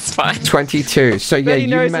 22. That's fine. 22. So yeah, Bertie you,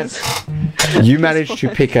 knows you managed to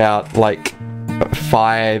pick out like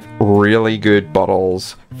 5 really good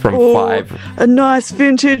bottles from Oh, 5 a nice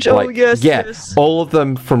vintage. like, Oh yes, yeah, yes. all of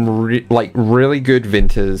them from really good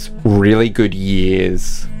vinters, really good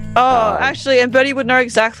years. Oh, actually, and Bertie would know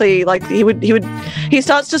exactly. Like he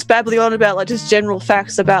starts just babbling on about like just general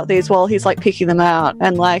facts about these while he's like picking them out,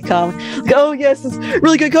 and like oh yes, it's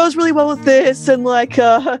really good, goes really well with this, and like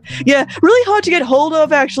yeah, really hard to get hold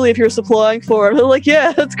of actually if you're supplying for it. Like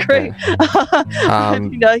yeah, that's great.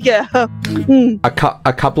 You know, yeah. A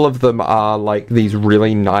couple of them are like these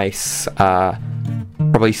really nice,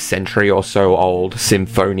 probably century or so old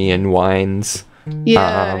Symphonian wines.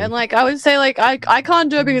 Yeah, and like I would say, like I can't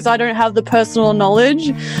do it because I don't have the personal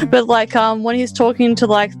knowledge. But like when he's talking to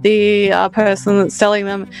like the person that's selling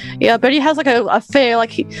them, yeah, but he has like a fair like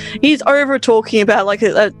he's over talking about like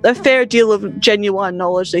a fair deal of genuine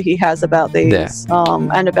knowledge that he has about these,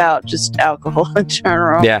 and about just alcohol in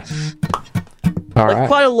general. Yeah. All like right.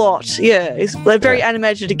 quite a lot. Yeah, he's like, very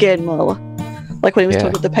animated again, more like when he was Yeah.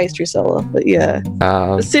 talking to the pastry seller. But yeah,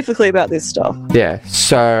 specifically about this stuff. Yeah.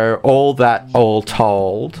 So all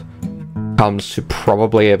told comes to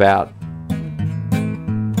probably about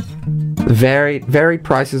varied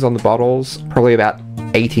prices on the bottles, probably about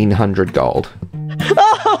 1,800 gold.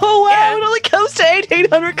 Oh wow! Yeah. It only comes to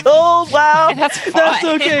 1,800 gold. Wow, And that's fine. that's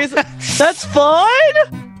okay. That's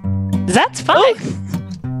fine. That's fine.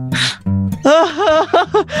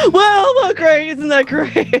 Well, not great. Isn't that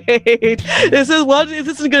great? This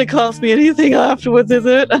isn't going to cost me anything afterwards, is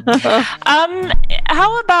it?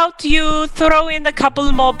 How about you throw in a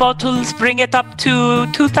couple more bottles, bring it up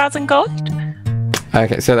to 2,000 gold?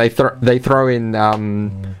 Okay. So they throw in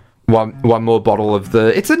one more bottle of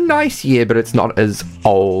the. It's a nice year, but it's not as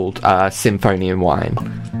old Symphonian wine.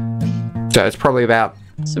 So it's probably about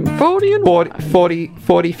Symphonian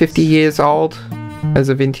 40, 50 years old as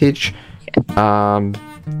a vintage.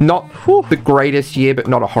 Not the greatest year, but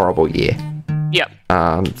not a horrible year. Yep.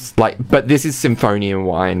 It's but this is Symphonian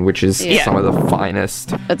wine, which is Yeah. some of the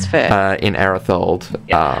finest That's fair. in Erethold.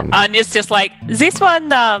 And it's just like, this one,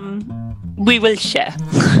 we will share.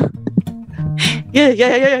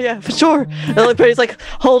 Yeah, for sure. And he's like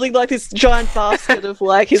holding like this giant basket of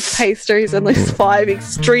like his pastries and these 5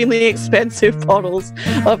 extremely expensive bottles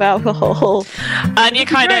of alcohol. And you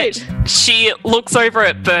kind Great. of, she looks over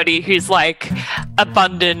at Bertie, who's like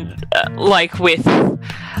abundant, like with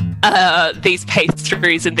these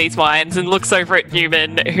pastries and these wines, and looks over at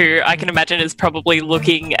Newman, who I can imagine is probably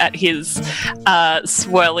looking at his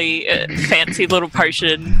swirly, fancy little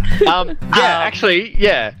potion. Actually,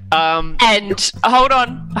 yeah. And hold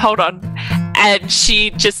on. And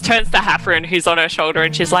she just turns to Haffron, who's on her shoulder,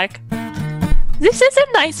 and she's like, "This is a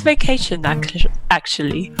nice vacation,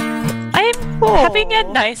 actually. I'm having a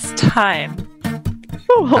nice time."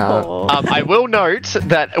 I will note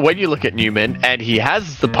that when you look at Newman and he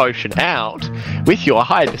has the potion out, with your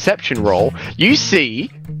high deception roll, you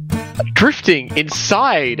see drifting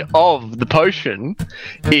inside of the potion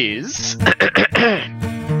is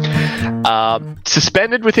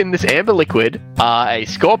suspended within this amber liquid are a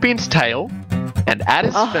scorpion's tail, an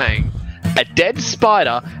adder's fang, a dead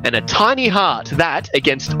spider, and a tiny heart that,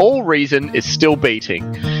 against all reason, is still beating.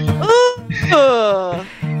 Ugh.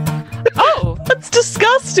 Oh, That's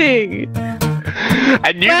disgusting.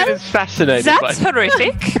 And Newman is fascinated by that's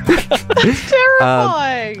horrific.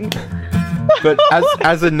 Terrifying. But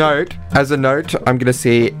as a note, I'm gonna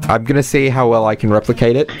see how well I can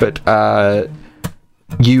replicate it. But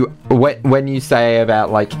when you say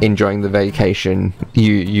about like enjoying the vacation,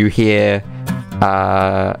 you hear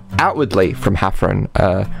outwardly from Haffron.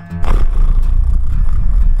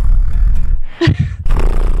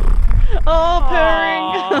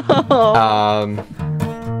 Purring.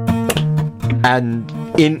 And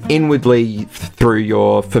inwardly through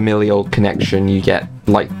your familial connection, you get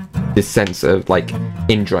like this sense of like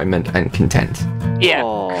enjoyment and content. Yeah,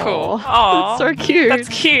 Aw, cool. That's Aw, so cute. that's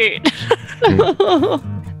cute.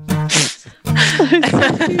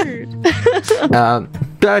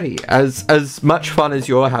 Bertie, as much fun as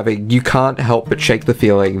you're having, you can't help but shake the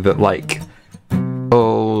feeling that like,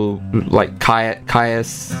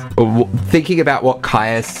 Caius, thinking about what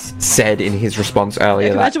Caius said in his response earlier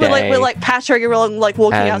that Imagine day. we're like pattering around, like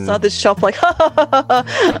walking And- outside this shop, like just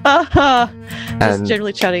And-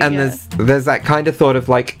 generally chatting. and yeah. there's that kind of thought of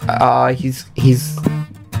like, he's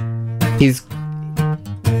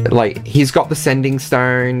like he's got the sending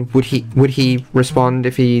stone. Would he respond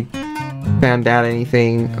if he found out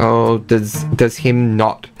anything? Or does him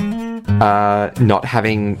not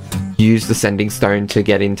having used the sending stone to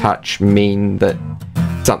get in touch mean that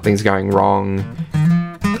something's going wrong?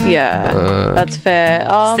 Yeah, that's fair.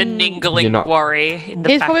 The niggling You're not- worry in the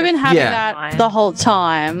He's back probably of been having Yeah. that the whole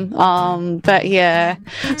time. But yeah.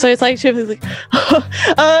 So it's like, she's like,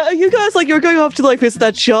 you guys, like, you're going off to like visit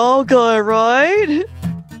that Jarl guy, right?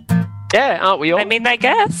 Yeah, aren't we all? I mean, I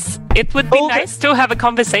guess it would be Oh, nice to have a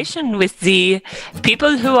conversation with the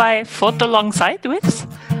people who I fought alongside with.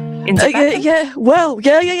 In the battle. Yeah. Well,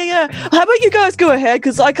 yeah. How about you guys go ahead?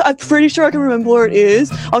 Because I'm pretty sure I can remember where it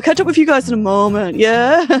is. I'll catch up with you guys in a moment.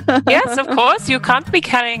 Yeah. Yes, of course. You can't be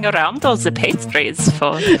carrying around all the pastries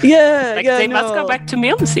for. Yeah. Like, yeah. they must go back to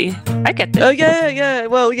Milsey. I get this. Yeah.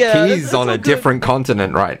 Well, yeah. He's it's on all a good. different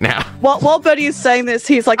continent right now. While Betty is saying this,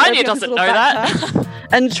 he's like, Anya opening up his doesn't little know that. backpack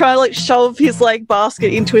and try to like shove his like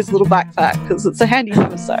basket into his little backpack because it's a handy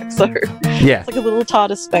haversack, so it's Yeah. like a little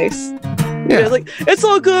TARDIS space. Yeah. Like, it's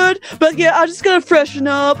all good, but yeah, I'm just gonna freshen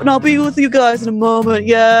up and I'll be with you guys in a moment.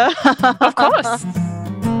 Yeah. Of course.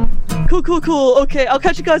 Cool. Okay, I'll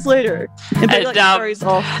catch you guys later. And Betty like And, scurries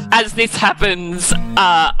off. As this happens,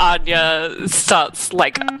 Anya starts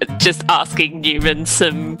like just asking Newman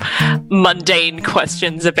some mundane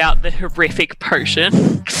questions about the horrific potion.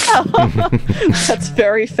 That's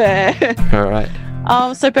very fair. All right.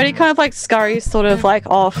 So Betty kind of like scurries sort of like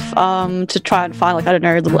off to try and find like, I don't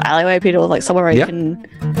know, a little alleyway bit or like somewhere where Yeah. you can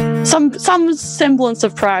some semblance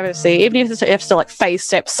of privacy, even if you have to like face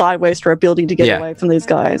step sideways through a building to get Yeah. away from these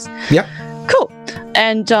guys. Yep. Cool.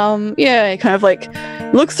 And he kind of like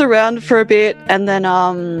looks around for a bit and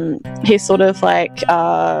then he sort of like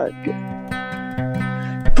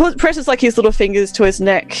presses like his little fingers to his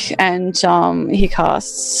neck and he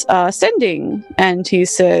casts sending and he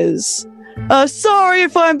says, sorry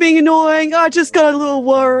if I'm being annoying. I just got a little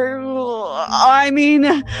worried. I mean,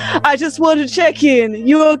 I just wanted to check in.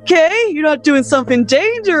 You okay? You're not doing something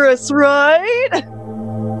dangerous, right?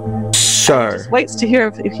 So Just waits to hear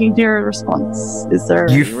if you can hear a response. Is there?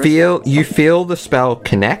 you any feel the spell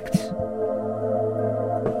connect,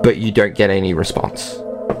 but you don't get any response.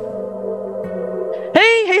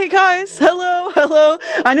 Hey guys, hello.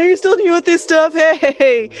 I know you're still new at this stuff.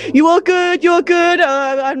 Hey, you all good?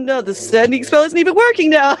 I'm the sending spell isn't even working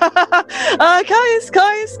now. Caius.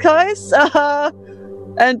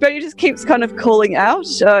 And Betty just keeps kind of calling out.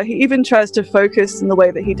 He even tries to focus in the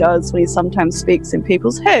way that he does when he sometimes speaks in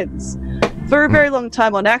people's heads. For a very long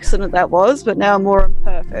time on accident that was, but now more on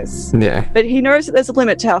purpose. Yeah. But he knows that there's a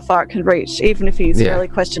limit to how far it can reach, even if he's Yeah. really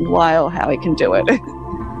questioned why or how he can do it.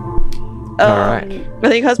 Alright. I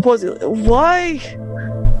think he has pauses. Why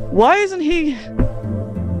isn't he?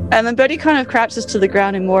 And then Betty kind of crouches to the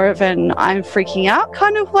ground in more of an I'm freaking out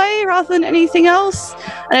kind of way rather than anything else.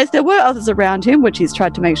 And if there were others around him, which he's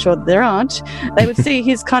tried to make sure that there aren't, they would see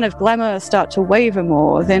his kind of glamour start to waver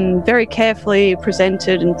more, then very carefully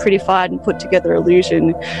presented and prettified and put together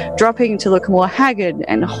illusion, dropping to look more haggard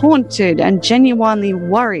and haunted and genuinely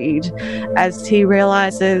worried as he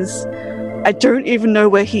realizes, I don't even know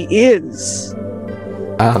where he is.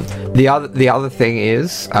 The other thing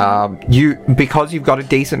is, because you've got a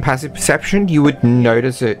decent passive perception, you would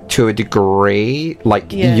notice it to a degree.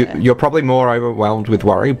 Like Yeah. you're probably more overwhelmed with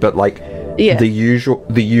worry, but like Yeah. the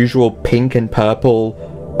usual pink and purple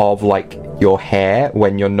of like your hair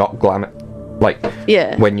when you're not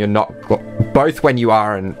Yeah. when you're not both when you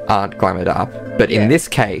are and aren't glamoured up. But Yeah. in this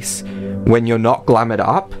case, when you're not glamoured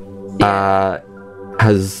up,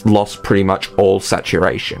 has lost pretty much all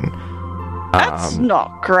saturation. That's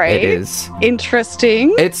not great. It is.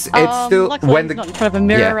 Interesting. It's still luckily when he's the not in front of a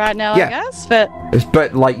mirror yeah, right now, yeah. I guess.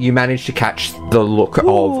 But like you managed to catch the look of a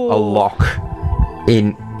Ooh. lock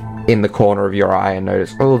in the corner of your eye and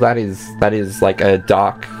notice, that is like a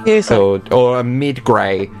dark Yes, or a mid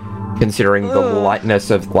grey, considering the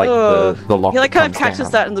lightness of like the lock. he like that kind of comes catches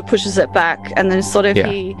down. that and pushes it back, and then sort of Yeah.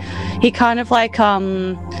 he he kind of like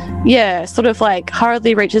sort of like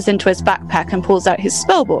hurriedly reaches into his backpack and pulls out his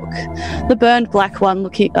spell book, the burned black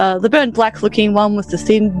looking one with the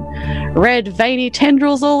thin red veiny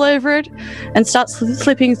tendrils all over it, and starts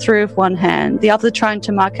slipping through with one hand, the other trying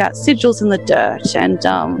to mark out sigils in the dirt. And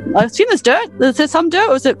I assume there's dirt. Is there some dirt,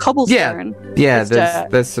 or is it cobblestone? Yeah,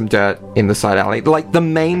 there's some dirt in the side alley. Like, the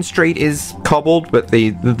main street is cobbled, but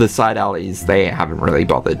the side alleys, they haven't really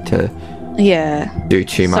bothered to do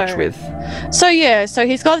too much with. So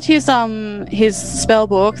he's got his spell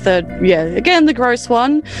book, again the gross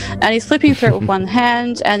one, and he's flipping through it with one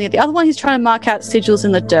hand, and the other one he's trying to mark out sigils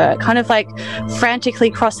in the dirt, kind of like frantically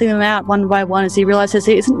crossing them out one by one as he realizes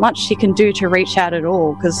there isn't much he can do to reach out at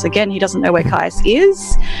all, because again he doesn't know where Caius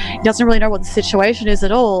is, he doesn't really know what the situation is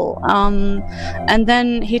at all. And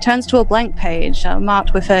then he turns to a blank page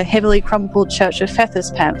marked with a heavily crumpled Church of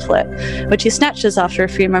Fethys pamphlet, which he snatches after a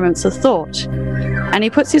few moments of thought. And he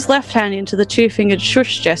puts his left hand into the two-fingered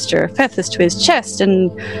shush gesture of Fethys to his chest, and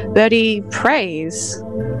Bertie prays.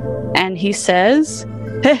 And he says,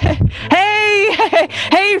 Hey,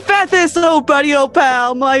 Fethys, old buddy, old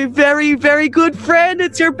pal, my very, very good friend.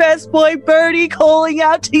 It's your best boy, Bertie, calling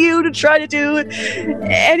out to you to try to do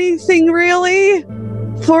anything, really,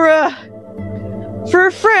 for a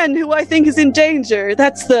friend who I think is in danger.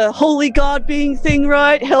 That's the holy god being thing,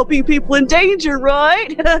 right? Helping people in danger,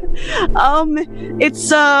 right?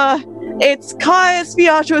 It's Caius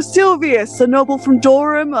Beato Silvius, a noble from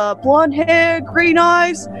Durham, blonde hair, green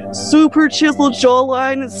eyes, super chiseled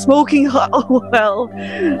jawline, and smoking hot.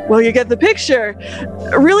 Well, you get the picture.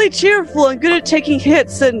 Really cheerful and good at taking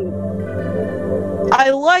hits, and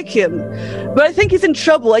I like him. But I think he's in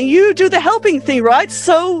trouble, and you do the helping thing, right?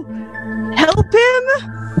 So help him?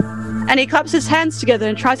 And he claps his hands together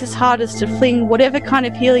and tries his hardest to fling whatever kind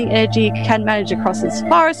of healing energy he can manage across as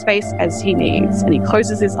far a space as he needs. And he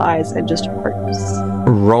closes his eyes and just hopes.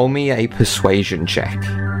 Roll me a persuasion check.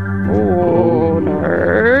 Oh, no.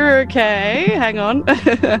 Okay, hang on.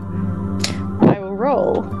 I will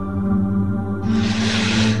roll.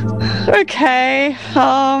 Okay,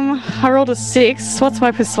 I rolled a 6. What's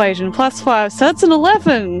my persuasion? +5, so that's an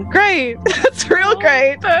 11. Great. That's real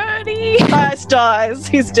great. Bertie! Caius dies.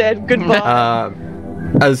 He's dead. Goodbye.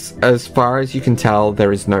 As far as you can tell,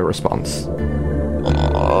 there is no response.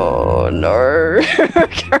 Oh, no.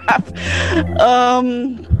 Crap.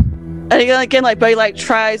 And again, like, Bertie, like,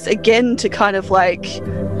 tries again to kind of, like,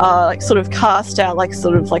 sort of cast out, like,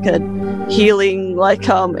 sort of, like, a healing, like,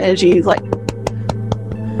 energy, like,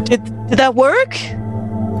 Did that work?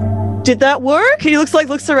 Did that work? He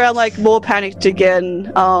looks around like more panicked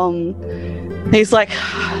again. He's like,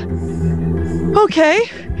 okay,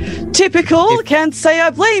 typical. Can't say I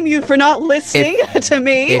blame you for not listening to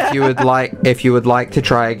me. If you would like to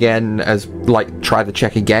try again, try the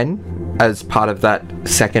check again as part of that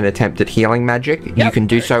second attempt at healing magic, you can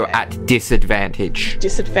do so at disadvantage.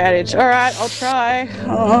 Disadvantage. All right, I'll try.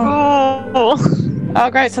 Oh,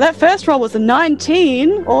 great. So that first roll was a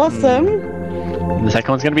 19. Awesome. And the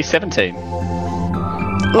second one's going to be 17.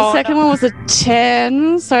 The second one was a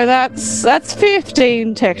 10, so that's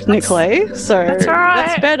 15 technically. So that's all right.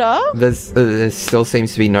 That's better. There still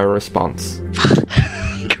seems to be no response.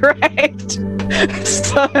 Great.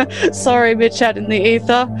 Sorry, Mitch out in the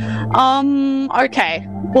ether. Okay.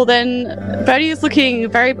 Well then, Bertie is looking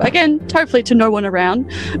hopefully to no one around.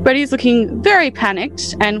 Bertie is looking very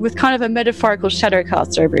panicked and with kind of a metaphorical shadow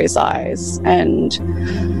cast over his eyes. And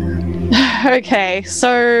okay,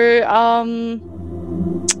 so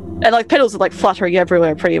and like petals are like fluttering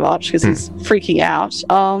everywhere pretty much because he's freaking out.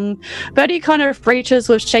 Bertie kind of reaches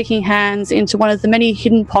with shaking hands into one of the many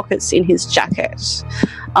hidden pockets in his jacket.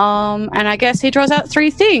 And I guess he draws out 3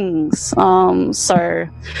 things. So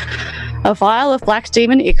a vial of black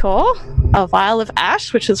demon ichor, a vial of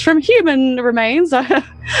ash, which is from human remains,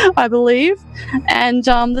 I believe, and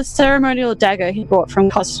the ceremonial dagger he brought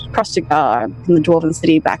from Krostigar in the Dwarven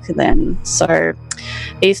City back then. So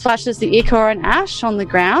he splashes the ichor and ash on the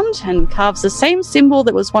ground and carves the same symbol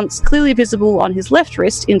that was once clearly visible on his left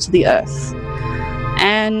wrist into the earth.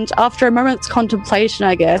 And after a moment's contemplation,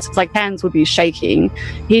 I guess, it's like hands would be shaking,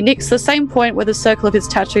 he nicks the same point where the circle of his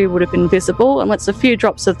tattoo would have been visible and lets a few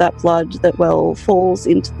drops of that blood that, falls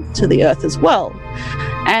into the earth as well.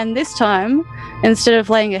 And this time, instead of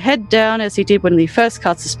laying a head down as he did when he first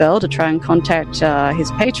casts the spell to try and contact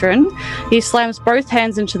his patron, he slams both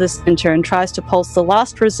hands into the center and tries to pulse the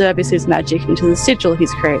last reserve of his magic into the sigil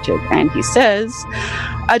he's created. And he says,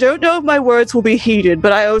 I don't know if my words will be heeded,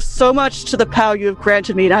 but I owe so much to the power you have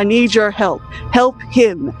granted me, and I need your help. Help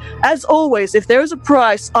him. As always, if there is a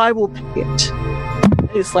price, I will pay it. And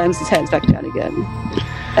he slams his hands back down again.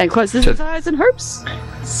 And closes So- his eyes and hopes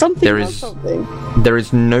something There or is- something. There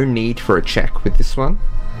is no need for a check with this one.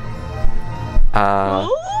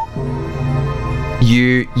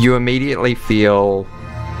 You immediately feel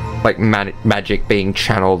like magic being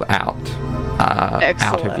channeled out of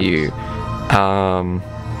Excellent. you,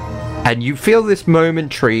 and you feel this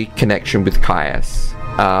momentary connection with Caius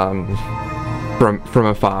from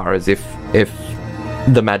afar, as if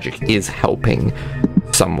the magic is helping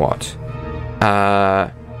somewhat.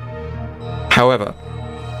 However,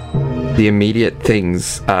 the immediate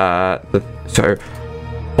things,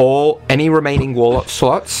 any remaining wall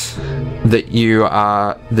slots that you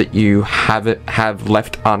have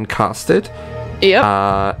left uncasted Yep.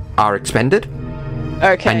 are expended,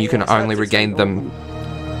 Okay. and you can so only that's regain normal. them.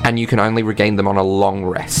 And you can only regain them on a long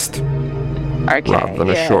rest Okay. rather than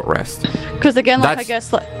a short rest. Because again, like I That's-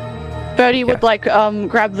 guess like Birdie would like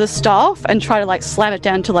grab the staff and try to like slam it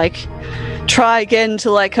down to like try again to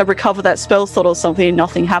like recover that spell slot or something. And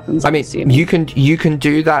nothing happens. I mean, assuming. you can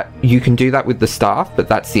do that. You can do that with the staff, but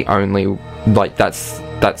that's the only that's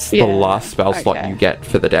the Yeah, last spell slot okay. you get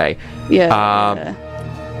for the day. Yeah.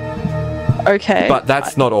 Okay. But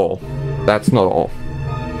that's not all. That's not all.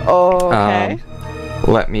 Oh, okay.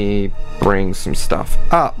 Let me bring some stuff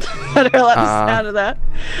up. I don't like the sound of that.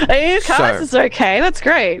 You guys is okay. That's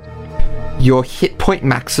great. Your hit point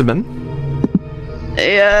maximum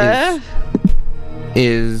Yeah.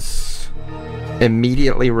 is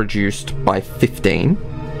immediately reduced by 15.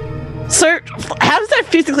 So how does that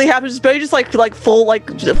physically happen? Does Birdie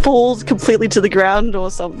just falls completely to the ground or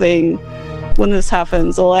something when this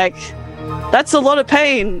happens, or like? That's a lot of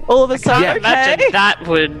pain. All of a sudden, Yeah. okay. Imagine that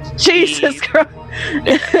would Jesus Christ.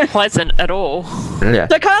 be pleasant at all. Yeah.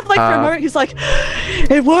 So kind of like for a moment, he's like,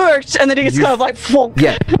 "It worked," and then he gets You- kind of like, "Flonk."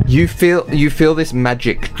 Yeah, you feel this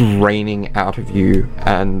magic draining out of you,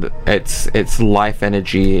 and it's life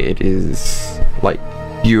energy. It is like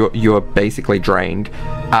you're basically drained.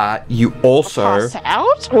 You also Pass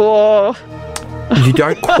out, or you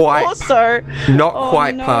don't quite also not oh,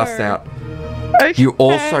 quite no. pass out. okay. You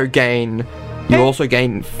also gain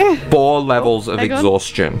 4 levels of Hang on.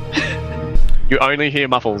 exhaustion. You only hear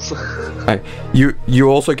muffles. You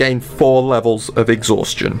also gain 4 levels of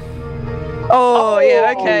exhaustion. Oh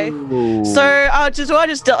yeah, okay. So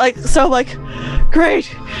I'm like, great,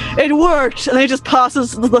 it worked, and then he just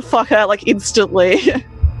passes the fuck out like instantly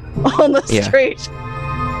on the Yeah. street.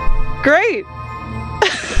 Great.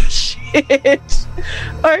 Shit.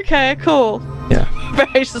 Okay, cool. Yeah.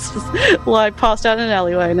 Barry's just like passed out in an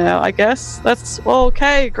alleyway now. I guess that's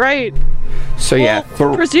okay. Great. So yeah,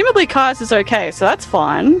 Well, presumably Kai's is okay, so that's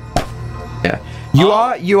fine. yeah.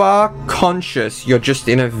 You are conscious. You're just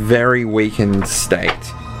in a very weakened state.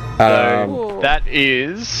 So Ooh. that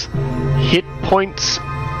is hit points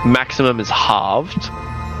maximum is halved.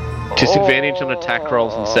 Disadvantage on attack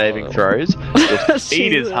rolls and saving throws. Your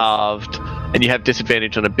speed is Jesus. halved, and you have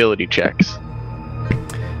disadvantage on ability checks.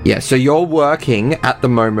 Yeah, so you're working at the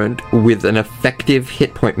moment with an effective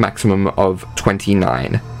hit point maximum of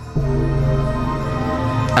 29.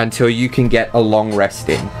 Until you can get a long rest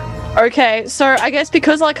in. Okay, so I guess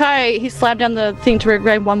because he slammed down the thing to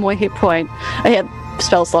regain one more hit point,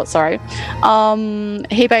 spell slot. Sorry.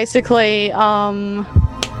 He basically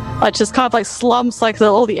like just kind of like slumps, like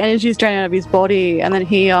all the energy is drained out of his body, and then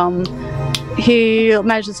he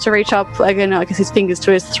manages to reach up again, I guess his fingers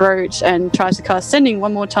to his throat and tries to cast Sending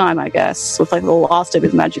one more time, I guess, with like the last of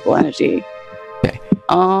his magical energy. Okay.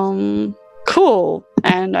 Cool.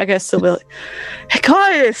 And I guess he'll be like, "Hey,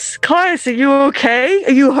 Caius, are you okay?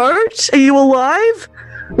 Are you hurt? Are you alive?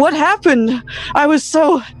 What happened? I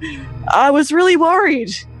was really worried."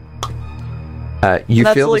 You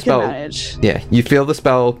That's feel all the he can spell. manage. Yeah, you feel the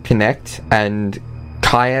spell connect, and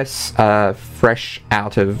Caius, fresh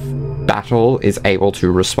out of battle, is able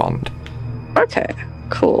to respond. Okay,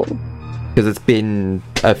 cool. Because it's been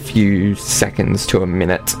a few seconds to a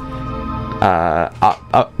minute.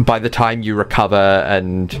 By the time you recover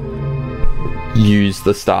and use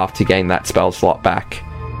the staff to gain that spell slot back.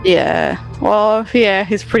 Yeah. Well, yeah,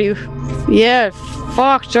 he's pretty. Yeah,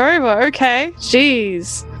 fucked over. Okay,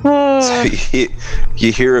 jeez. So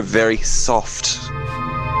you hear a very soft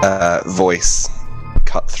voice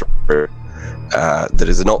cut through that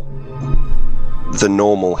is not the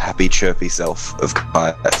normal happy chirpy self of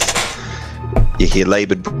Caius. You hear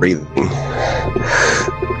laboured breathing.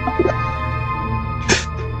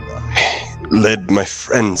 Led my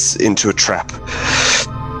friends into a trap.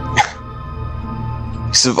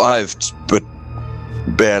 Survived, but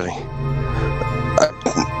barely. I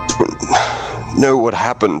don't know what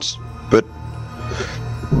happened, but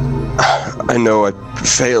I know I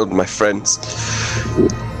failed my friends.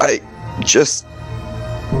 I just.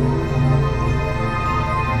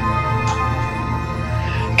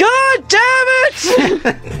 God damn it!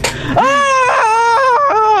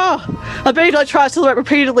 I bet he like tries to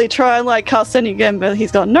repeatedly try and like cast any again, but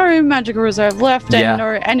he's got no magical reserve left and Yeah. no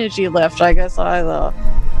energy left, I guess either.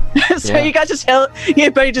 So Yeah. you guys just yell, yeah,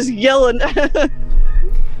 but he just yelling.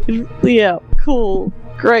 Yeah, cool,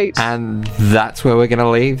 great. And that's where we're gonna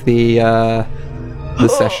leave the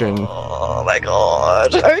session. Oh my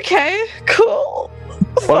god. Okay, cool.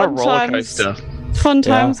 What a Fun roller times. coaster. Fun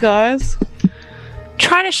times, guys.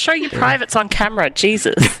 Trying to show your privates on camera,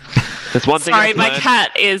 Jesus. There's one thing. Sorry, I've my learned.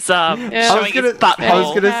 cat is I was showing gonna- his butthole. I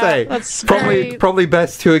was gonna Yeah, say that's probably very- probably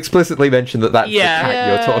best to explicitly mention that that's Yeah. the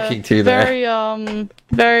cat you're talking to there.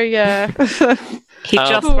 Very He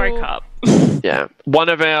just Cool. woke up. Yeah, one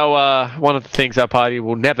of the things our party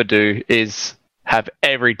will never do is have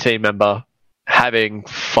every team member having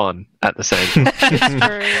fun at the same time. It's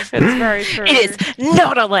true. It's very true. It is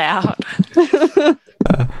not allowed.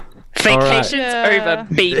 Vacation's Yeah. over,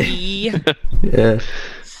 baby. Yeah.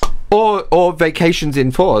 Or vacations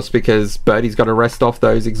in force because Birdie's got to rest off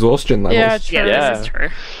those exhaustion levels. Yeah, true. Yeah, Yeah. this is true.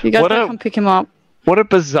 You guys What gotta a- come pick him up. What a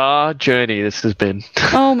bizarre journey this has been.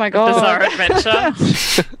 Oh my god. Bizarre adventure.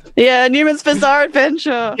 Yeah, Newman's Bizarre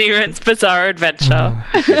Adventure. Newman's bizarre adventure.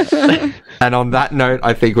 And on that note,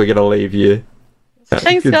 I think we're gonna leave you.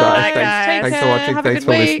 Thanks, Goodbye. guys. Thanks- Take Thanks for care. watching. Have a Thanks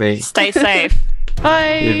good for week. listening. Stay safe.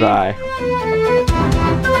 Bye. Goodbye.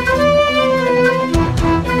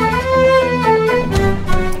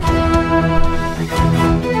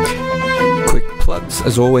 Quick plugs.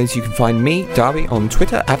 As always, you can find me, Darby, on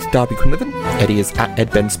Twitter at DarbyQuinlivan. Eddie is at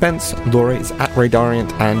EdBenSpence. Laura is at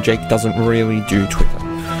RayDariant, and Jake doesn't really do Twitter.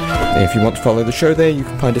 If you want to follow the show there, you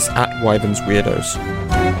can find us at Wyverns Weirdos.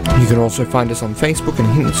 You can also find us on Facebook and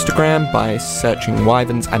Instagram by searching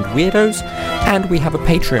Wyverns and Weirdos, and we have a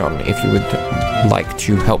Patreon if you would like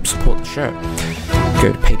to help support the show.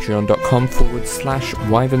 Go to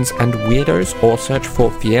patreon.com/Wyverns and Weirdos or search for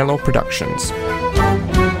Fiello Productions.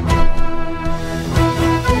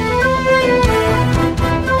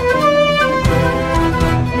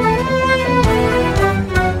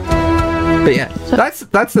 But yeah,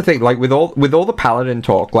 that's the thing. Like with all the paladin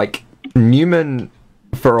talk, like Newman,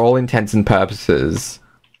 for all intents and purposes,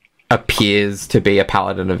 appears to be a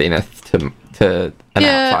paladin of Ineth to an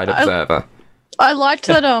Yeah, outside observer. I liked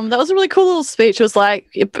that. That was a really cool little speech. It was like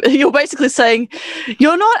you're basically saying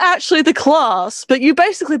you're not actually the class, but you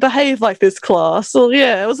basically behave like this class. So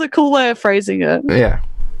yeah, it was a cool way of phrasing it. Yeah,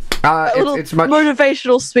 A little it's much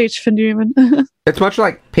motivational speech for Newman. it's much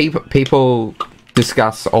like people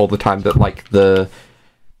discuss all the time that like the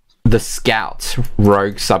scout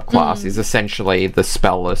rogue subclass is essentially the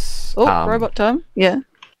spellless. Oh, robot time. Yeah.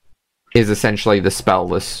 Is essentially the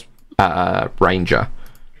spellless ranger.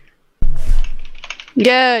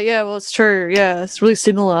 Yeah, well, it's true. Yeah, it's really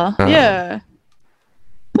similar. Yeah.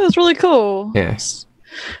 That was really cool. Yeah. It's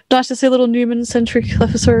nice to see a little Newman-centric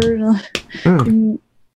episode.